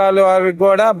వర్గాల వారికి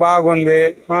కూడా బాగుంది.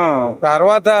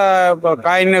 తర్వాత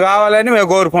ఆయన్ని కావాలని మేము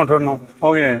కోరుకుంటున్నాం.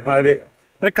 ఓకే, అది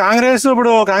కాంగ్రెస్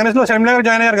ఇప్పుడు కాంగ్రెస్ లో షర్మిల గారు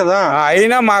జాయిన్ అయ్యారు కదా,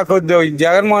 అయినా మాకు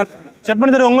జగన్మోహన్.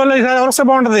 చెప్పండి సార్, ఒంగోలు ఎవరు వస్తే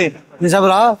బాగుంటది?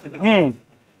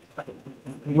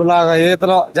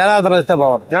 జనార్దన్ వస్తే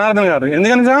బాగుంటుంది. జనార్దన్ గారు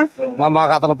ఎందుకని సార్?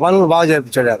 మాకు అతను పనులు బాగా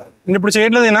చేయించాడు. ఇప్పుడు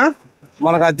చేయట్లేదేనా?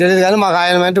 మనకు అది తెలియదు కానీ మాకు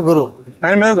ఆయన అంటే గురువు.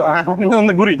 ఆయన మీద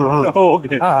ఉంది గురి.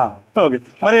 ఓకే ఓకే,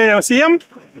 మరి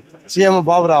సీఎం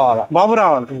బాబు రావాలా? బాబు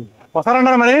రావాలి.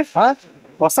 వస్తారంటారా? మరి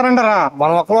వస్తారంటారా?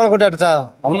 మనం ఒక్కరు అనుకుంటే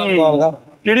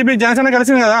టీడీపీ జనసేన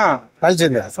కలిసింది కదా,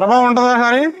 కలిసింది. ప్రభావం ఉంటుందా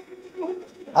సారి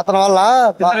అతని వల్ల?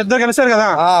 ఇద్దరు కలిసారు కదా,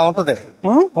 ఉంటది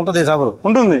ఉంటది సభలు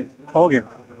ఉంటుంది. ఓకే,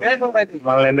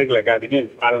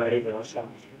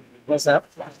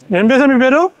 ఏం పేరు మీ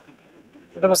పేరు?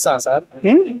 సార్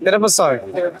తిరుపతి స్వామి.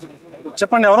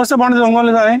 చెప్పండి, ఎవరు వస్తే బాగుంటుంది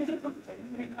ఒంగోలు సారి?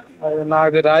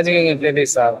 నాకు రాజకీయంగా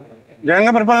తెలియదు సార్.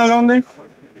 జగన్ పరిపాలన ఎలా ఉంది?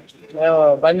 మేము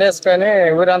బండి వేసుకొని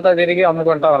ఊరంతా తిరిగి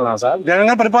అమ్ముకుంటా ఉన్నాం సార్. జగన్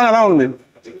పరిపాలన ఎలా ఉంది?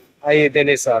 అవి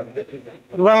తెలియదు సార్.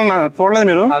 చూడలేదు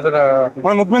మీరు?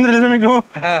 ముఖ్యమంత్రి మీకు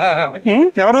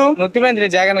ఎవరు? ముఖ్యమంత్రి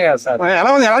జగన్ గారు సార్. ఎలా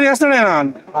ఉంది? ఎలా చేస్తాడు ఆయన?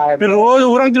 మీరు రోజు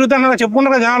ఊరంతా తిరుగుతున్నారు,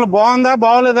 చెప్పుకుంటారు కదా జనాలు, బాగుందా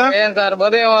బాగోలేదా? ఏం సార్,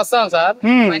 ఉదయం వస్తాం సార్,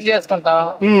 పని చేసుకుంటాం,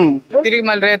 తిరిగి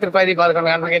మళ్ళీ రేత్రి 10-11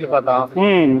 గంటలకు వెళ్ళిపోతాం.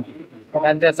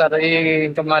 అంతే సార్.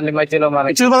 ఇంకా మళ్ళీ మధ్యలో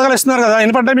మనకి ఉచిత పథకాలు ఇస్తున్నారు కదా,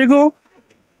 ఎన్ని పడ్డాయి మీకు?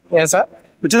 ఏం సార్?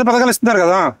 ఉచిత పథకాలు ఇస్తున్నారు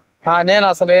కదా. నేను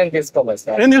అసలు ఏం తీసుకోలేదు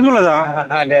సార్. ఏం తీసుకోలేదా?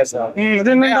 లేదు సార్,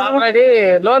 ఆల్రెడీ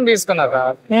లోన్ తీసుకున్నా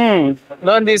సార్.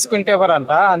 లోన్ తీసుకుంటే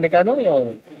ఎవరంట, అందుకని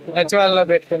సచివాలయంలో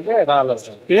పెట్టుకుంటే రాలేదు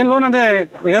సార్. ఏం లోన్ అంటే?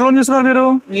 ఏం లోన్ తీసుకున్నారు మీరు?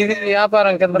 ఇది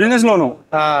వ్యాపారం కింద బిజినెస్ లోను.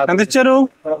 ఎంత ఇచ్చారు?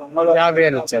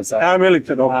 50,000 ఇచ్చారు సార్. 50,000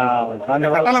 ఇచ్చారు.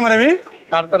 కట్టాలా మరి అవి?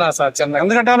 కడుతున్నా సార్. చిన్న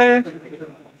ఎంత కట్టాలి?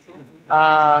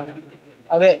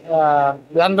 అదే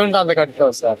ఎంత ఉంటే అంత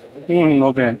కట్టుకోవచ్చు సార్.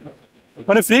 ఓకే,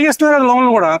 మరి ఫ్రీగా ఇస్తున్నారు కదా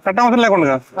లోన్లు కూడా, కట్టవసరం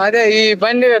లేకుండా. అదే ఈ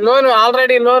బండి లోన్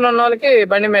ఆల్రెడీ లోన్ ఉన్న వాళ్ళకి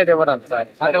బండి మీద ఇవ్వడం సార్.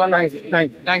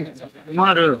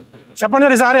 చెప్పండి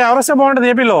సార్, ఈసారి ఎవరు వస్తే బాగుంటుంది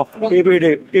ఏపీలో?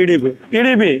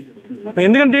 టీడీపీ.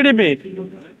 ఎందుకంటే టీడీపీ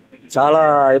చాలా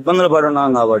ఇబ్బందులు పడున్నాం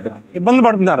కాబట్టి. ఇబ్బందులు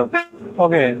పడుతున్నారు.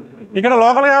 ఓకే, ఇక్కడ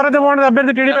లోకల్ గా ఎవరైతే బాగుంటుంది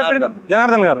అభ్యర్థి? టీడీపీ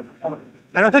జనార్దన్ గారు.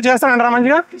 ఆయన వస్తే చేస్తానంటారా?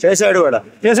 మంచిగా చేశాడు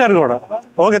కూడా.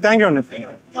 ఓకే, థ్యాంక్ యూ అండి.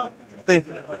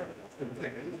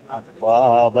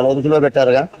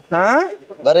 పెట్టారుగా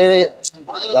మరి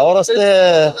ఎవరు వస్తే?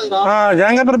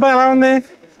 జగన్ గారి పరిపాలన ఎలా ఉంది?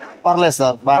 పర్లేదు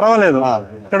సార్, పర్వాలేదు.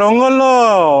 ఇక్కడ ఒంగోలులో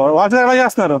వాచ్ ఎలా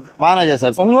చేస్తున్నారు? బాగానే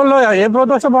చేస్తారు. ఒంగోలులో ఏ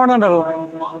ప్రభుత్వం వస్తే బాగుంటుంటారు?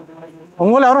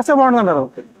 ఒంగోలు ఎవరు వస్తే బాగుంటుంటారు?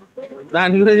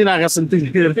 దాని గురించి నాకు అసలు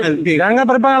జగన్ గారి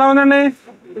పరిపాలన ఎలా ఉందండి?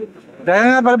 జగన్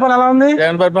గారి పరిపాలన ఎలా ఉంది?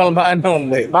 జగన్ పరిపాలన బాగానే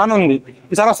ఉంది.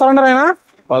 ఈసారి వస్తారంటారు? ఆయన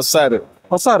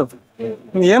వస్తారు.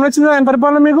 ఏం నచ్చింది ఆయన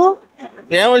పరిపాలన మీకు?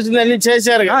 ఏమొచ్చింది? అన్ని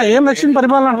చేశారు. ఏం నచ్చింది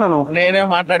పరిపాలన అంటున్నాను? నేనే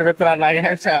మాట్లాడిపోతున్నాను.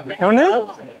 ఏమండి,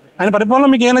 ఆయన పరిపాలన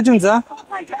మీకు ఏం నచ్చింది సార్?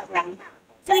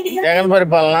 జగన్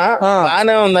పరిపాలన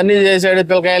బాగానే ఉంది, అన్ని చేశాడు.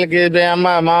 పిల్లకాయలకి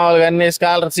మామూలుగా అన్ని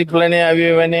స్కాలర్షిప్లు అని అవి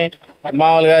ఇవని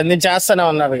మామూలుగా అన్ని చేస్తానే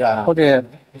ఉన్నారు. ఓకే,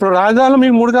 ఇప్పుడు రాజధానిలో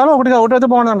మీకు 3 కావాలి, ఒకటైతే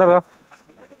బాగుంది అంటారు?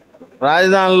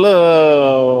 రాజధానిలో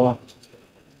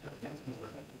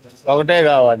ఒకటే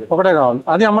కావాలి.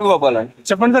 అది అమ్మ గోపాల్.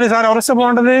 చెప్పండి సార్, ఈసారి ఎవరు వస్తే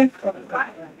బాగుంటది?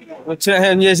 వచ్చిన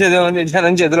ఏం చేసేది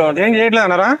జనం చేతిలో ఏం చేయట్లేదు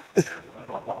అన్నారా?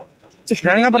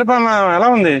 జగన్ పరిపాలన ఎలా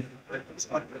ఉంది?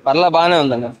 బాగానే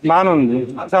ఉందండి. బాగానే ఉంది.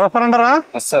 సార్ వస్తారంటారా?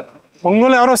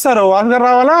 ఒంగోలు ఎవరు వస్తారు? వాసు గారు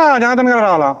రావాలా, జనార్దన్ గారు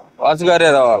రావాలా? వాసు గారే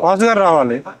రావాలి. వాసు గారు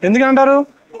రావాలి. ఎందుకంటారు?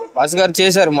 వాసు గారు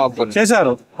చేశారు మాకు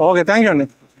చేశారు. ఓకే, థ్యాంక్ యూ అండి.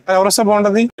 ఎవరు వస్తే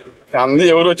బాగుంటది?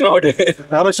 ఎవరు వచ్చినా ఒకటి.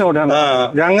 ఎవరు వచ్చినా ఒకటి.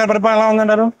 జగన్ గారి పరిపాలన ఎలా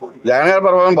ఉందంటారు? జగన్ గారి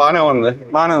పరిపాలన బాగానే ఉంది.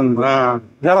 బాగానే ఉంది.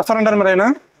 జగన్ వస్తారంటారు మరి అయినా?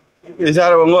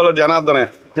 ఈసారి ఒంగోలు జనార్దన్.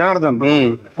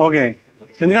 ఓకే,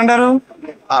 ఎందుకంటారు?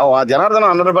 జనార్దన్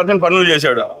 100% పనులు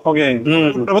చేశాడు. ఓకే,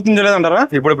 ప్రభుత్వం చేయలేదంటారా?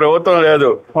 ఇప్పుడు ప్రభుత్వం లేదు.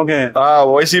 ఓకే,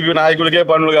 వైసీపీ నాయకులకే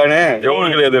పనులు గానీ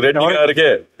ఎవరికి లేదు.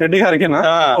 రెడ్డి గారికేనా?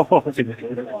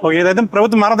 ఓకే, ఇదైతే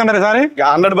ప్రభుత్వం మారదంటారు సారి?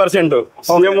 100%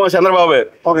 CM Chandrababu.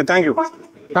 Okay, thank you.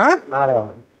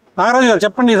 Nagaraju గారు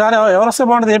చెప్పండి, ఈసారి ఎవరు వస్తే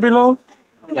బాగుంటుంది ఏపీలో?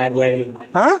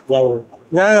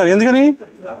 ఎందుకని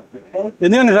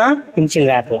సార్?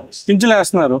 పింఛన్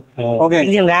వేస్తున్నారు. ఓకే,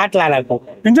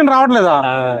 పింఛన్ రావట్లేదా?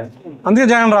 అందుకే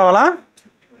జగన్ రావాలా?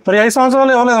 మరి 5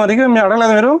 సంవత్సరాలు ఇవ్వలేదు, మరి మీరు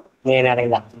అడగలేదు? మీరు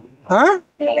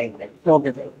ఓకే,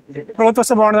 ప్రభుత్వం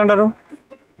వస్తే బాగుంటుంది అంటారు?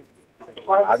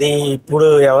 అది ఇప్పుడు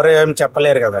ఎవరు ఏం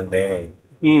చెప్పలేరు కదండి.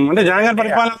 అంటే జగన్ గారి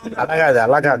పరిపాలన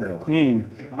అలా కాదు.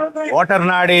 ఓటర్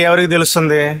నాడి ఎవరికి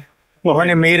తెలుస్తుంది?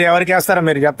 మీరు ఎవరికి వేస్తారా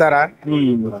మీరు చెప్తారా?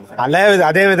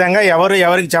 అదే విధంగా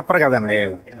ఎవరికి చెప్పరు కదండి.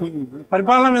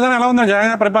 పరిపాలన విధానం ఎలా ఉంది జగన్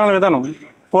గారి పరిపాలన విధానం?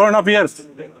 4.5 years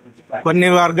కొన్ని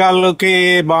వర్గాలకి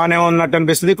బాగానే ఉన్నట్టు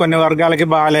అనిపిస్తుంది, కొన్ని వర్గాలకి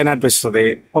బాగాలేననిపిస్తుంది.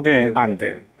 ఓకే, అంతే.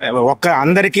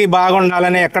 అందరికీ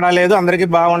బాగుండాలని ఎక్కడా లేదు, అందరికీ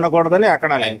బాగుండకూడదని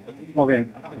ఎక్కడా లేదు. ఓకే,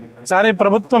 సరే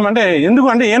ప్రభుత్వం అంటే ఎందుకు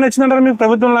అంటే ఏం నచ్చిందంటారు మీకు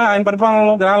ప్రభుత్వంలో? ఆయన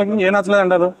పరిపాలనలో జనాలకి ఏం నచ్చలేదు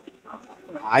అంటారు?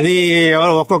 అది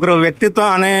ఒక్కొక్కరు వ్యక్తిత్వం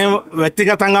అనే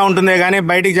వ్యక్తిగతంగా ఉంటుంది కానీ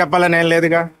బయటికి చెప్పాలని ఏం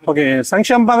లేదుగా. ఓకే,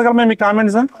 సంక్షేమ పథకాల మీద మీ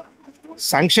కామెంట్స్?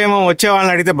 సంక్షేమం వచ్చే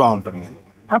వాళ్ళని అడిగితే బాగుంటుంది.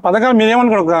 పథకాలు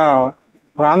మీరేమనుకున్నారు?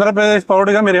 ఆంధ్రప్రదేశ్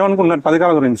పౌరుడిగా మీరు ఏమనుకుంటున్నారు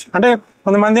పథకాల గురించి? అంటే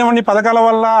కొంతమంది ఏమండి పథకాల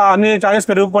వల్ల అన్ని చార్జెస్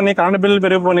పెరిగిపోయి, కరెంట్ బిల్లులు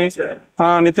పెరిగిపోయి,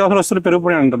 నిత్యావసర వస్తువులు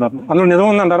పెరిగిపోయి అంటున్నారు. అందులో నిజం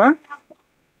ఉందంటారా?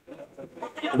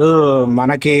 ఇప్పుడు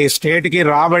మనకి స్టేట్ కి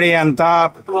రాబడి ఎంత,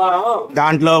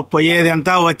 దాంట్లో పోయేది ఎంత,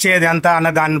 వచ్చేది ఎంత అన్న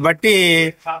దాన్ని బట్టి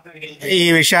ఈ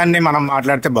విషయాన్ని మనం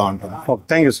మాట్లాడితే బాగుంటుంది.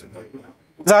 Thank you sir.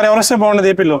 ఎవరు వస్తే బాగుంటుంది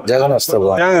ఏపీలో? జగన్ వస్తే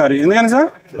జగన్ గారు. ఎందుకని సార్?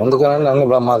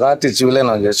 ఎందుకని మాకు ఆర్టీసీ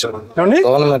విలీనం చేశాడు.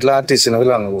 గవర్నమెంట్ లో ఆర్టీసీ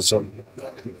విలీనం చేశాడు.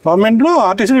 గవర్నమెంట్ లో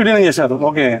ఆర్టీసీ విలీనం చేశారు.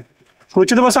 ఓకే,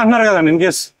 ఉచిత బస్సు అంటున్నారు కదండి. ఇన్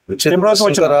కేసు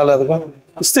రాలేదు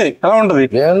ఇస్తే ఎలా ఉంటది?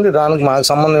 ఏంది దానికి మాకు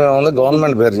సంబంధం ఏముంది?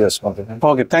 గవర్నమెంట్ పేరు చేసుకుంటుంది.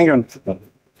 ఓకే, థ్యాంక్ యూ అండి.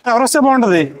 ఎవరు వస్తే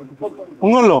బాగుంటది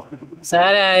ఒంగోలులో?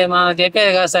 సరే మనం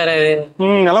చెప్పేది కాదు సార్. అది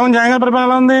ఎలా ఉంది జగన్ గారి పరిపాలన?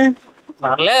 ఎలా ఉంది?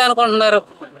 పర్లేదు అనుకుంటున్నారు.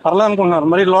 పర్లేదు అనుకుంటున్నారు.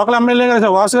 మరి లోకల్ ఎమ్మెల్యే కదా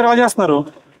వాసు గారు చేస్తున్నారు.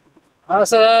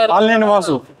 వాసు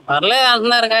పర్లేదు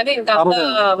అంటున్నారు కానీ ఇంకా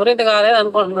అభివృద్ధి కాలేదు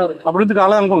అనుకుంటున్నారు. అభివృద్ధి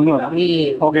కాలేదు అనుకుంటున్నారు.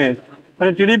 ఓకే,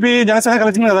 మరి టీడీపీ జనసేన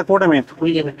కలిసింది కదా కూటమి,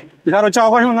 ఈసారి వచ్చే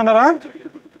అవకాశం ఉందంటారా?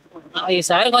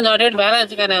 ఈసారి కొంచెం అటు ఇటు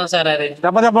బ్యాలెన్స్ గానే సార్. అది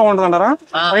దెబ్బ ఉంటుందంటారా?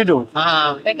 రైట్.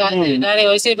 కానీ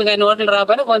వైసీపీ కానీ ఓట్లు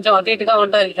రాకపోయినా కొంచెం అటు ఇటుగా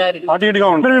ఉంటారు. ఈసారి అటు ఇటుగా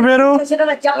ఉంటారు. మీ పేరు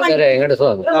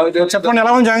చెప్పండి,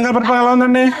 ఎలా ఉంది జగన్ గారి పరిపాలన? ఎలా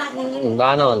ఉందండి?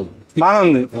 బాగా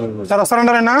ఉంది. సార్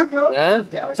వస్తారంటారైనా?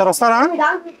 సార్ వస్తారా?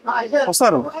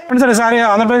 వస్తారు. సరే సార్,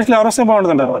 ఆంధ్రప్రదేశ్ లో ఎవరు వస్తే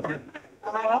బాగుంటుంది అంటారు?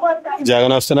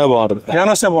 జగన్ వస్తేనే బాగుంటుంది.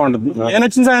 జగన్ వస్తే బాగుంటుంది. ఏం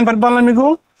నచ్చింది సార్ ఆయన పరిపాలన మీకు?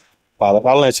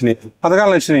 పథకాలు నచ్చినాయి.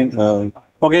 పథకాలు నచ్చినాయి.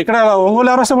 ఓకే, ఇక్కడ ఒంగోలు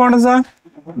ఎవరు వస్తే బాగుంటుంది sir?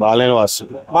 బాలేని Vasu.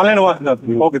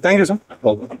 Okay, thank you sir.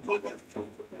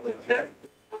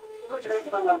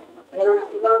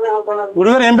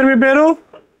 గురుగారు ఏం పేరు మీ పేరు?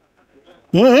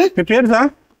 మీ పేరు సార్?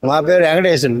 మా పేరు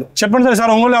వెంకటేశ్వరుడు. చెప్పండి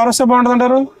సార్, ఒంగోలు ఎవరు వస్తే బాగుంటుంది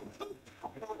అంటారు?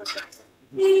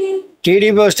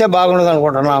 టీడీపీ వస్తే బాగుండదు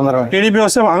అనుకుంటున్నాను. అందరం టీడీపీ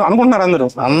వస్తే అనుకుంటున్నారు?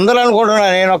 అందరూ అనుకుంటున్నారు,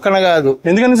 నేను ఒక్కనే కాదు.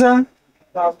 ఎందుకని సార్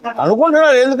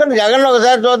అనుకుంటున్నారు? ఎందుకంటే జగన్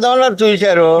ఒకసారి చూద్దామని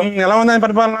చూశారు. ఎలా ఉంది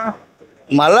పరిపాలన?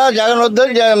 మళ్ళా జగన్ వద్దు,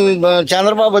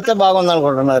 చంద్రబాబు వస్తే బాగుంది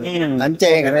అనుకుంటున్నారు. అంతే.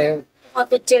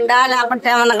 పంపించిండా లేకుంటే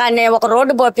ఏమన్నా కానీ ఒక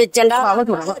రోడ్డు పోపించిండా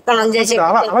చేసి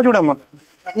చూడమ్మా.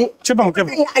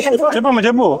 చెప్పమ్మా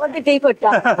చెప్పు.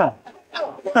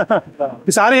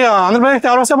 ఈసారి ఆంధ్రప్రదేశ్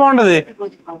ఎవరు వస్తే బాగుంటది?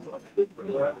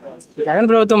 జగన్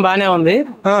ప్రభుత్వం బానే ఉంది.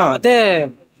 అయితే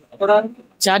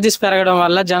చార్జెస్ పెరగడం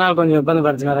వల్ల జనాలు కొంచెం ఇబ్బంది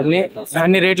పడుతున్నారు.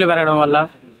 అన్ని రేట్లు పెరగడం వల్ల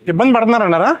ఇబ్బంది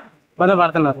పడుతున్నారన్నారా? ఇబ్బంది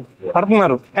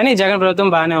పడుతున్నారు కానీ జగన్ ప్రభుత్వం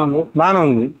బానే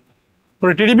ఉంది.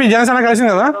 ఇప్పుడు టీడీపీ జనసేన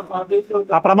కలిసింది కదా,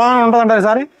 ఆ ప్రభావం ఉంటుందంటారు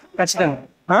ఈసారి?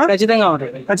 ఖచ్చితంగా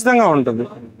ఉంటుంది.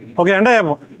 ఓకే, అంటే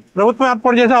ప్రభుత్వం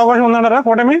ఏర్పాటు చేసే అవకాశం ఉందంటారా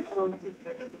కూటమి?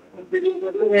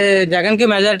 జగన్ కి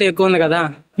మెజారిటీ ఎక్కువ ఉంది కదా,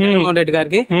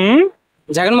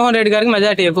 జగన్మోహన్ రెడ్డి గారికి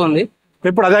మెజారిటీ ఎక్కువ ఉంది.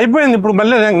 ఇప్పుడు అది అయిపోయింది. ఇప్పుడు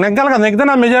మళ్ళీ నెగ్గాలి కదా, నెగ్గితే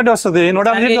నా మెజారిటీ వస్తుంది.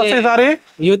 150 వస్తాయి ఈసారి.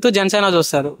 యూత్ జనసేన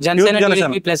చూస్తారు. జనసేన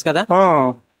ప్లస్ కదా,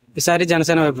 ఈసారి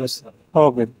జనసేన వైపు వస్తారు.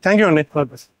 ఓకే, థ్యాంక్ యూ అండి.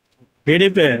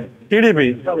 టీడీపీ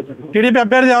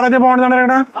అభ్యర్థి ఎవరైతే బాగుంటుంది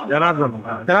ఇక్కడ?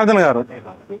 జనార్దన్ గారు.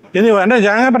 ఇది అంటే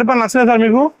జగన్ పరిపాలన నచ్చలేదు సార్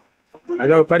మీకు?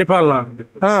 పరిపాలన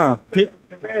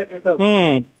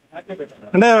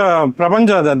అంటే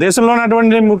దేశంలో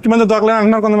ఉన్నటువంటి ముఖ్యమంత్రి దొరకలేదు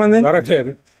అంటున్నారు కొంతమంది.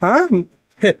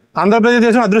 ఆంధ్రప్రదేశ్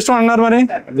దేశం అదృష్టం అన్నారు, మరి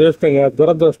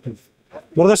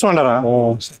దురదృష్టం అంటారా?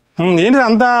 ఏంటి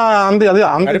అంత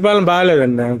పరిపాలన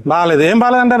బాగాలేదండి. బాగాలేదు. ఏం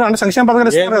బాగాలేదు అంటారు? అంటే సంక్షేమ పథకాలు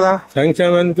ఇస్తారు కదా.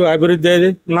 సంక్షేమం అభివృద్ధి అది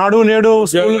నాడు నేడు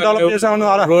స్కూల్ డెవలప్ చేసామని,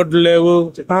 రోడ్లు లేవు,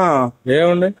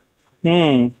 ఏముంది,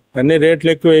 అన్ని రేట్లు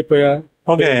ఎక్కువ అయిపోయా.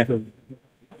 ఓకే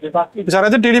సార్,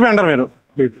 అయితే టీడీపీ అంటారు మీరు.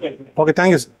 Okay,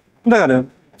 thank you sir. అంతే కదా,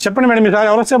 చెప్పండి మేడం, మీరు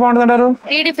ఎవరు వస్తే బాగుంటుంది అంటారు?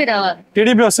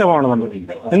 టీడీపీ వస్తే బాగుంటుంది.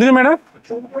 ఎందుకు మేడం?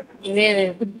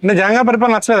 అంటే జగన్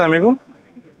పరిపాలన నచ్చలేదా మీకు?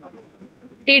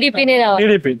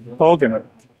 టీడీపీ. Okay madam.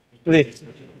 ఇది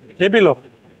ఏపీలో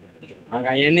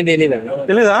అవన్నీ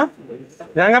తెలీదా?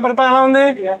 జగన్ పరిపాలన ఎలా ఉంది?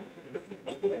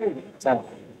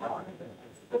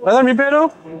 బ్రదర్ మీ పేరు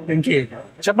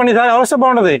చెప్పండి సార్, ఎవరు వస్తే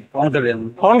బాగుంటది?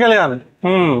 పవన్ కళ్యాణ్.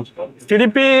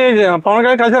 టీడీపీ పవన్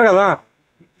కళ్యాణ్ కలిసారు కదా,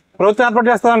 ప్రభుత్వం ఏర్పాటు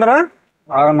చేస్తా అంటారా?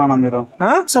 మీరు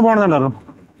వస్తే బాగుంటుంది అంటారు?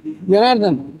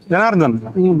 జనార్దన్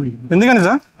ఎందుకని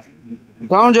sir?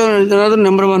 Pawan Janardhan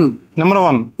number one.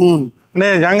 అంటే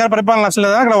జగన్ గారి పరిపాలన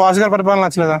నచ్చలేదా? అక్కడ వాసు గారి పరిపాలన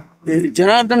నచ్చలేదా?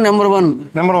 Janardhan number one.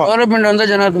 డెవలప్మెంట్ అంతా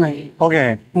జనార్దన్. ఓకే,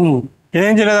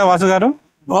 ఏం చేయలేదా వాసు గారు?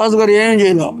 ఏం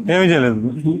చేయలేదు.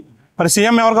 మరి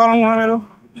సీఎం ఎవరు కావాలనుకున్నారు మీరు?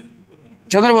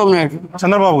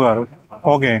 చంద్రబాబు గారు.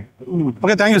 Okay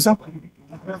okay, thank you sir.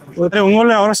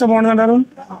 Ongole ఎవరు వస్తే బాగుంటుంది అంటారు?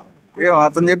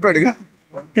 అతను చెప్పాడు,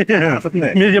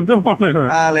 మీరు చెప్తే బాగుంటుంది.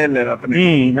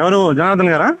 ఎవరు?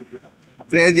 జనార్దన్ గారా?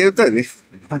 చెప్తాది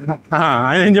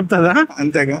ఆయన ఏం చెప్తాదా?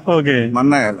 అంతేగా. ఓకే,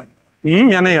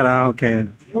 అన్నయ్య గారా? ఓకే,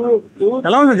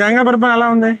 ఎలా ఉంది జగన్ పరిపాలన ఎలా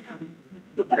ఉంది?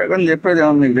 జగన్ చెప్పేది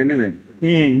ఏమన్నా మీకు తెలియదు.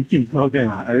 ఓకే,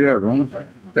 అది కాదు,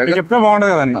 చెప్తే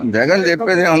బాగుంటది కదా. జగన్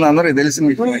చెప్పేది ఏమన్నా అందరికి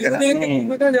తెలిసింది.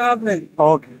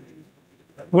 ఓకే,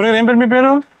 ఏం పేరు మీ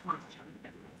పేరు?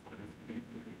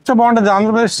 బాగుంటది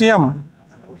ఆంధ్రప్రదేశ్ సీఎం.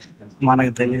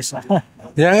 మనకు తెలియదు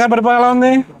జగన్ గారి పరిపాలన ఎలా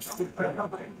ఉంది?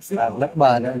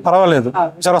 పర్వాలేదు.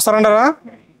 సార్ వస్తారంటారా?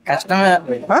 కష్టమే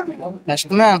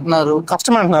అంటున్నారు.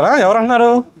 కష్టమే అంటున్నారా? ఎవరు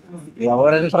అంటున్నారు?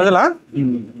 ప్రజలా?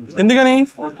 ఎందుకని?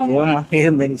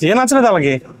 ఏం నచ్చలేదు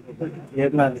వాళ్ళకి?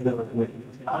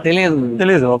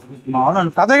 తెలియదు.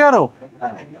 తాతయ్య గారు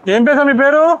ఏం పేరు మీ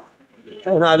పేరు?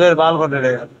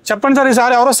 చెప్పండి సార్,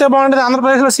 ఈసారి ఎవరు వస్తే బాగుంటది?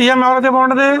 ఆంధ్రప్రదేశ్ లో సీఎం ఎవరైతే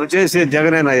బాగుంటది? వచ్చేసి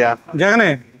జగనేనయ్యా. జగనే,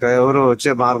 ఎవరు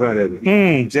వచ్చే మార్గం లేదు.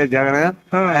 జగనే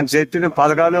ఆయన చెప్పిన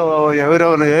పథకాలు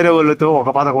వేరే వాళ్ళతో ఒక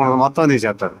పథకం మొత్తం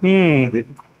తీసేస్తారు.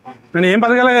 ఏం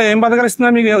పథకాలు ఇస్తున్నా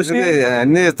మీకు?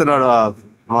 అన్ని ఇస్తున్నాడు.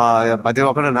 ప్రతి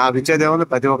ఒక్కరు నాకు ఇచ్చేది ఏముంది,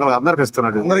 ప్రతి ఒక్కరు అందరికి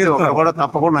ఇస్తున్నాడు. కూడా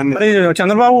తప్పకుండా అన్ని.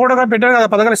 చంద్రబాబు కూడా పెట్టారు కదా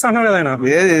పథకాలు ఇస్తాను కదా ఆయన.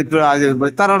 ఇప్పుడు అది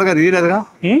ఇస్తాను కదా, వీలేదుగా.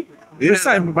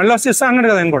 మళ్ళీ వస్తే ఇస్తా అన్నాడు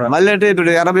కదా ఆయన కూడా. మళ్ళీ అంటే ఇప్పుడు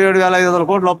 87,500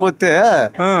 కోట్లు అప్పు వస్తే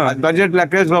బడ్జెట్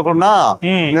లెక్కేసుకోకుండా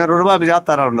నేను రుణమాఫీ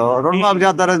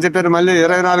చేస్తారని చెప్పారు. మళ్ళీ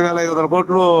 24,500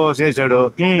 కోట్లు చేశాడు.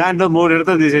 దాంట్లో 3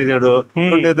 విడతలు తీసేసాడు,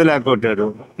 2 ఎద్దులు లేకొట్టాడు.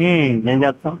 ఏం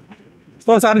చేస్తాం?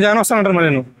 సో సార్ జగన్ వస్తానంటారు మరి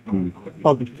నేను.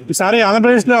 ఓకే, ఈసారి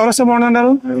ఆంధ్రప్రదేశ్ లో ఎవరు వస్తే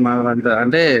బాగుందంటారు?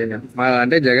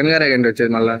 అంటే జగన్ గారే కండి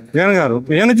వచ్చేది. మళ్ళా జగన్ గారు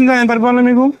ఏం నచ్చింది ఆయన పరిపాలన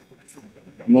మీకు?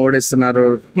 3 ఇస్తున్నారు,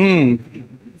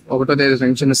 1వ తేదీ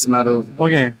పెన్షన్ ఇస్తున్నారు.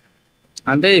 ఓకే,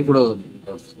 అంటే ఇప్పుడు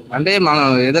అంటే మనం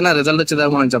ఏదైనా రిజల్ట్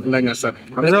వచ్చేదాకా మనం చెప్పలేం కదా సార్.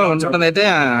 అయితే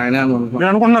ఆయన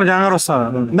అనుకుంటున్నారు జగన్ గారు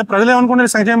వస్తారు అంటే ప్రజలు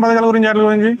ఏమనుకుంటారు సంక్షేమ పథకాల గురించి, వాటి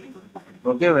గురించి?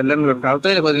 ఓకే వెళ్ళాను, కాకపోతే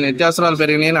కొద్దిగా నిత్యావసరాలు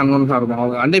పెరిగినాయి అని అనుకుంటున్నారు.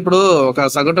 అంటే ఇప్పుడు ఒక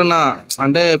సగటున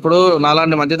అంటే ఇప్పుడు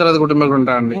నాలాంటి మధ్యతరగతి కుటుంబాలు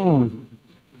ఉంటాయండి.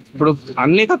 ఇప్పుడు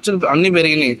అన్ని ఖర్చులు అన్ని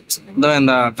పెరిగినాయి.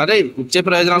 అదే ఇచ్చే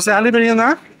ప్రయోజనం. శాలరీ పెరిగిందా?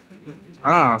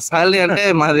 శాలరీ అంటే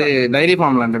మాది డైరీ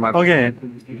ఫామ్ అండి. Okay,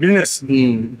 business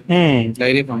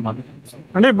dairy farm.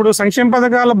 అంటే ఇప్పుడు సంక్షేమ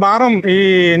పథకాల భారం ఈ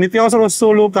నిత్యావసర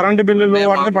వస్తువులు, కరెంటు బిల్లులు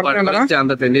వాటిని పడుతున్నారా?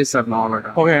 అంత తెలియదు సార్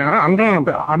మామూలుగా. ఓకే, అంటున్నాను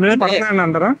పడుతున్నాయండి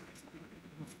అంటారా?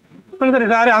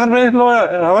 ఈసారి ఆంధ్రప్రదేశ్ లో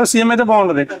ఎవరు సీఎం అయితే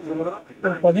బాగుంటది?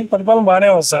 పరిపాలన బాగానే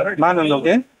ఉంది సార్. బాగానే ఉంది.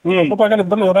 ఓకే, పక్కన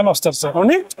ఇబ్బందులు ఎవరైనా వస్తారు సార్.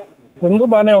 రెండు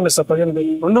బాగానే ఉన్నాయి సార్. ప్రజలు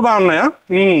రెండు బాగున్నాయా?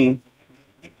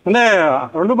 అంటే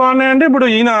రెండు బాగున్నాయంటే ఇప్పుడు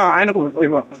ఆయనకు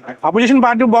అపోజిషన్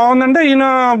పార్టీ బాగుందంటే ఈయన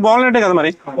బాగున్నట్టే కదా.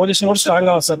 మరి పొజిషన్ కూడా స్ట్రాంగ్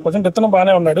గా సార్. కొంచెం విత్తనం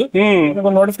బాగానే ఉన్నాడు.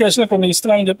 నోటిఫికేషన్ కొన్ని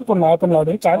ఇస్తున్నానని చెప్పి కొన్ని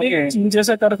ఆపున్నాడు. కానీ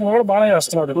చేసే కార్యక్రమం కూడా బాగానే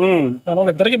చేస్తున్నాడు. దానివల్ల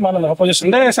ఇద్దరికి మన అపోజిషన్.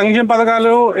 అంటే సంక్షేమ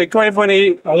పథకాలు ఎక్కువైపోయినాయి.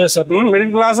 అదే sir,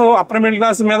 middle class upper middle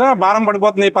class మీద భారం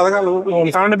పడిపోతుంది ఈ పథకాలు,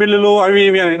 కరెంటు బిల్లులు అవి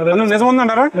ఇవి. నిజం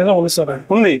ఉందంటారా? నిజం ఉంది సార్,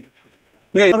 ఉంది.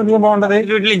 బాగుంటది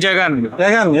జగన్.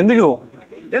 జగన్ ఎందుకు?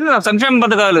 సంక్షేమ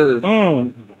పథకాలు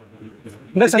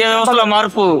అంటే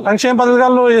మార్పు సంక్షేమ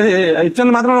పథకాలు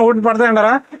ఇచ్చింది మాత్రం ఓట్లు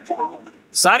పడతాయంటారా?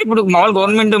 సార్ ఇప్పుడు మామూలు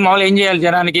గవర్నమెంట్ మామూలు ఏం చేయాలి,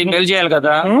 జనానికి మేలు చేయాలి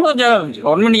కదా.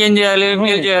 గవర్నమెంట్ ఏం చేయాలి,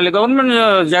 మేలు చేయాలి. గవర్నమెంట్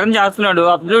జగన్ చేస్తున్నాడు.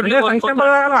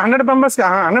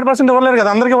 100% ఇవ్వలేరు కదా,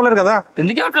 అందరికి ఇవ్వలేరు కదా.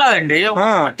 ఎందుకు ఇవ్వట్లేదండి?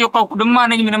 ప్రతి ఒక్క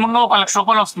కుటుంబానికి మినిమం గా 1 లక్ష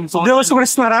రూపాయలు వస్తుంది. ఉద్యోగస్తులు కూడా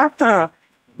ఇస్తున్నారా?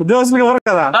 ఉద్యోగస్తులకు ఇవ్వరు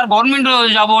కదా. గవర్నమెంట్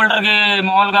జాబ్ హోల్డర్ కి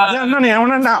మామూలుగా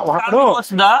ఏమన్నా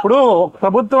ఇప్పుడు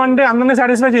ప్రభుత్వం అంటే అందరినీ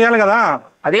సాటిస్ఫై చేయాలి కదా.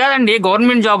 అది కాదండి,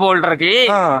 గవర్నమెంట్ జాబ్ హోల్డర్ కి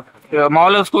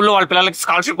మామూలుగా స్కూల్లో వాళ్ళ పిల్లలకి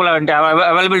స్కాలర్షిప్ అంటే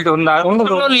అవైలబిలిటీ ఉందా?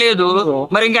 లేదు.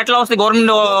 మరి ఇంకెట్లా వస్తాయి?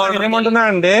 గవర్నమెంట్ ఏమంటున్నా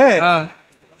అంటే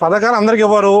పథకాలు అందరికి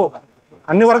ఇవ్వరు,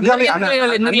 అన్ని వర్గాలు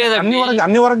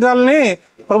అన్ని వర్గాలని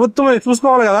ప్రభుత్వం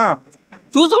చూసుకోవాలి కదా.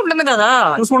 చూసుకుంటుంది కదా.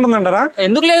 చూసుకుంటుందంటారా?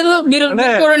 ఎందుకు లేదు? మీరు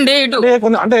చూడండి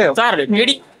అంటే సార్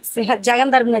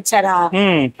జగన్ తరపున వచ్చారా?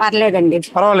 పర్లేదండి,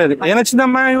 పర్వాలేదు. ఏం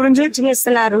నచ్చిందమ్మా ఈ గురించి?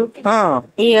 ఇస్తున్నారు.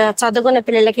 ఈ చదువుకున్న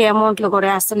పిల్లలకి అమౌంట్లు కూడా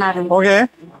వేస్తున్నారు. ఓకే,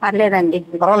 పర్లేదండి,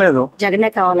 పర్వాలేదు. జగనే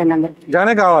కావాలండి అందరు.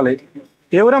 జగనే కావాలి.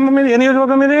 ఎవరమ్మ మీది? ఏ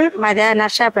నియోజకవర్గం మీది? మాదే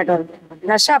నర్సాపేట.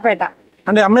 నర్సాపేట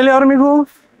అంటే ఎమ్మెల్యే ఎవరు మీకు?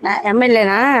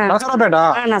 ఎమ్మెల్యేనా? Narsapeta.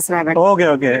 Narsapeta. Okay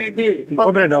okay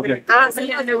okay.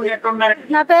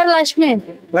 నా పేరు లక్ష్మి.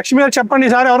 లక్ష్మి గారు చెప్పండి,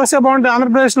 ఈసారి ఎవరు వస్తే బాగుంటుంది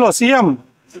ఆంధ్రప్రదేశ్ లో సీఎం?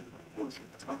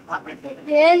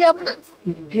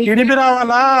 టీడీపీ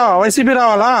రావాలా, వైసీపీ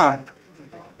రావాలా,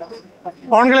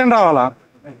 పవన్ కళ్యాణ్ రావాలా?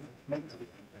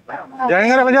 జగన్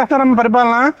గారు ఎలా చేస్తారమ్మ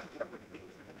పరిపాలన?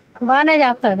 బానే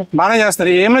చేస్తాడు. బాగానే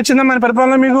చేస్తారు. ఏం నచ్చిందమ్మా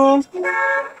పరిపాలన మీకు?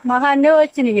 మాకు అన్ని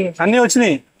వచ్చినాయి. అన్ని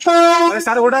వచ్చినాయి.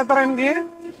 సరే ఓటేస్తారా?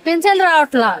 పింఛన్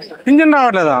రావట్లా. పింఛన్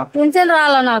రావట్లేదా? పింఛన్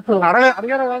రాలా నాకు.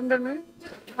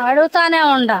 అడుగుతానే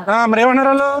ఉండా. మరి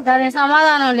ఏమన్నారు వాళ్ళు? దానికి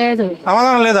సమాధానం లేదు.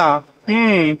 సమాధానం లేదా?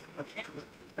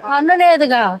 పన్ను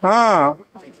లేదుగా.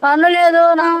 పన్ను లేదు,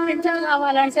 నాకు పింఛన్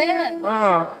కావాలంటే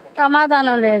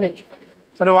సమాధానం లేదు.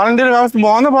 సరే వాలంటీర్ వ్యవస్థ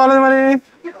బాగుందా బాగాలేదు మరి?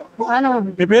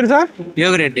 మీ పేరు సార్?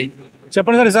 యోగిరెడ్డి.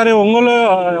 చెప్పండి సార్, ఈసారి ఒంగోలు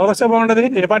ఎవరు వస్తే బాగుంటది?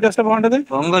 ఏ పార్టీ వస్తే బాగుంటది?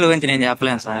 ఒంగోలు గురించి నేను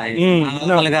చెప్పలేను సార్.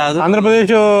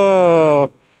 ఆంధ్రప్రదేశ్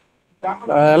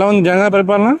ఎలా ఉంది జగన్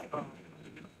పరిపాలన?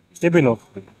 ఏపీలో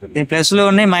ప్లస్ లో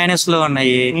ఉన్నాయి, మైనస్ లో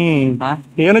ఉన్నాయి.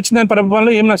 ఏం నచ్చింది పరిపాలన?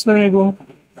 ఏం నచ్చింది మీకు?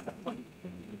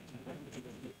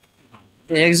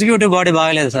 ఎగ్జిక్యూటివ్ బాడీ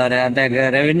బాగలేదు సార్. అంటే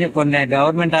రెవెన్యూ కొన్ని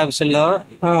గవర్నమెంట్ ఆఫీసుల్లో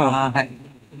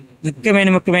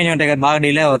ముఖ్యమైన ఉంటాయి కదా, బాగా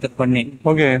డిలే అవుతుంది కొన్ని.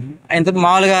 ఇంత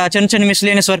మామూలుగా చిన్న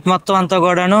మిస్లేనియస్ వర్క్ మొత్తం అంతా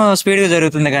కూడాను స్పీడ్ గా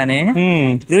జరుగుతుంది, కానీ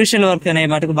క్రూషియల్ వర్క్ అనే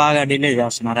మటుకు బాగా డిలే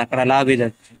చేస్తున్నారు. అక్కడ లాబీ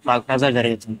బాగా ప్రెజర్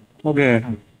జరుగుతుంది. ఓకే,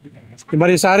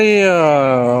 మరి ఈసారి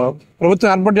ప్రభుత్వం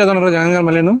ఏర్పాటు చేస్తున్నారు జగన్ గారు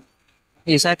మళ్ళీ?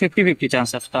 ఈసారి 50-50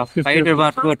 ఛాన్స్. ఫైట్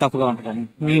టఫ్ గా ఉంటుంది.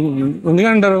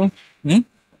 ఎందుకంటారు?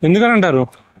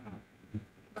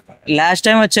 లాస్ట్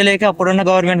టైం వచ్చేలేక అప్పుడున్న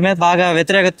గవర్నమెంట్ మీద బాగా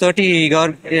వ్యతిరేకత తోటి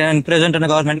ప్రెసెంట్ ఉన్న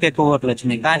గవర్నమెంట్ కి ఎక్కువ ఓట్లు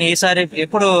వచ్చినాయి. కానీ ఈసారి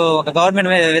ఎప్పుడు ఒక గవర్నమెంట్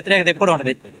మీద వ్యతిరేకత ఎప్పుడు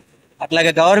ఉంటది.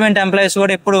 అట్లాగే గవర్నమెంట్ ఎంప్లాయీస్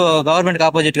కూడా ఎప్పుడు గవర్నమెంట్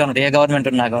ఆపోజిట్ గా ఉంటుంది, ఏ గవర్నమెంట్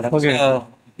ఉన్నా కూడా.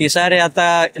 ఈసారి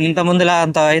ఇంత ముందులా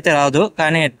అంత అయితే రాదు,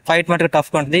 కానీ ఫైట్ మటుకు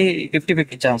టఫ్ ఉంటుంది.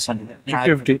 50-50 ఛాన్స్ ఉంటుంది.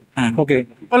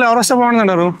 ఎవరు వస్తే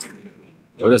బాగుందంటారు?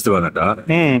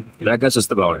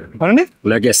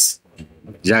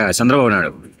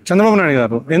 చంద్రబాబు నాయుడు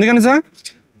గారు. ఎందుకని సార్?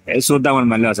 చూద్దామని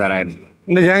మళ్ళీ సార్ ఆయన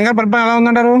జగన్ గారి పరిపాలన ఎలా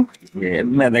ఉందంటారు?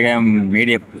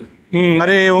 మీడియం.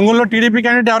 మరి ఒంగోలులో టీడీపీ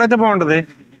క్యాండిడేట్ ఎవరైతే బాగుంటది?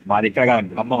 మాది ఇక్కడ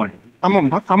ఖమ్మం అండి.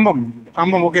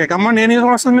 ఖమ్మం. ఓకే, ఖమ్మం ఏ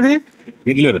నియోజకవర్గం వస్తుంది మీది?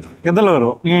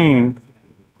 గిద్దలూరు.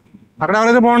 అక్కడ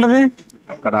ఎవరైతే బాగుంటది?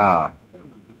 అక్కడ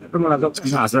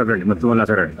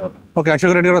ఓకే,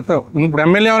 అశోక్ రెడ్డి గారు వస్తారు. ఇప్పుడు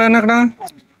ఎమ్మెల్యే ఎవరైనా అక్కడ?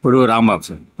 ఇప్పుడు Rambabu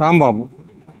sir. Rambabu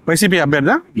YCP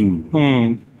అభ్యర్థా?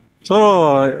 So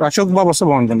Ashok బాబు వస్తే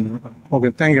బాగుంటుంది. Okay,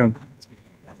 thank you.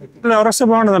 ఎవరు వస్తే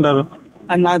బాగుంటుంది అంటారు?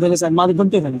 నాకు తెలియదు సార్, మాది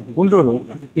గుంటూరు.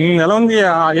 ఎలా ఉంది?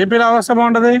 ఏపీలో ఎవరు వస్తే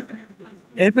బాగుంటది?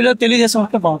 ఏపీలో తెలుగుదేశం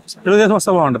వస్తే బాగుంటుంది. తెలుగుదేశం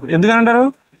వస్తే బాగుంటుంది. ఎందుకంటారు?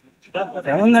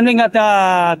 ఏముందండి, ఇంకా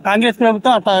కాంగ్రెస్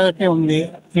ప్రభుత్వం అట్లా ఉంది,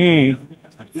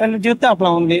 చూస్తే అట్లా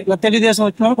ఉంది. తెలుగుదేశం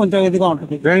వచ్చిన కొంచెం ఇదిగా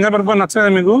ఉంటుంది. జగన్ గారి పరిపాలన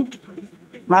నచ్చలేదు మీకు?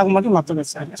 నాకు మాత్రం నచ్చలేదు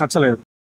సార్. నచ్చలేదు.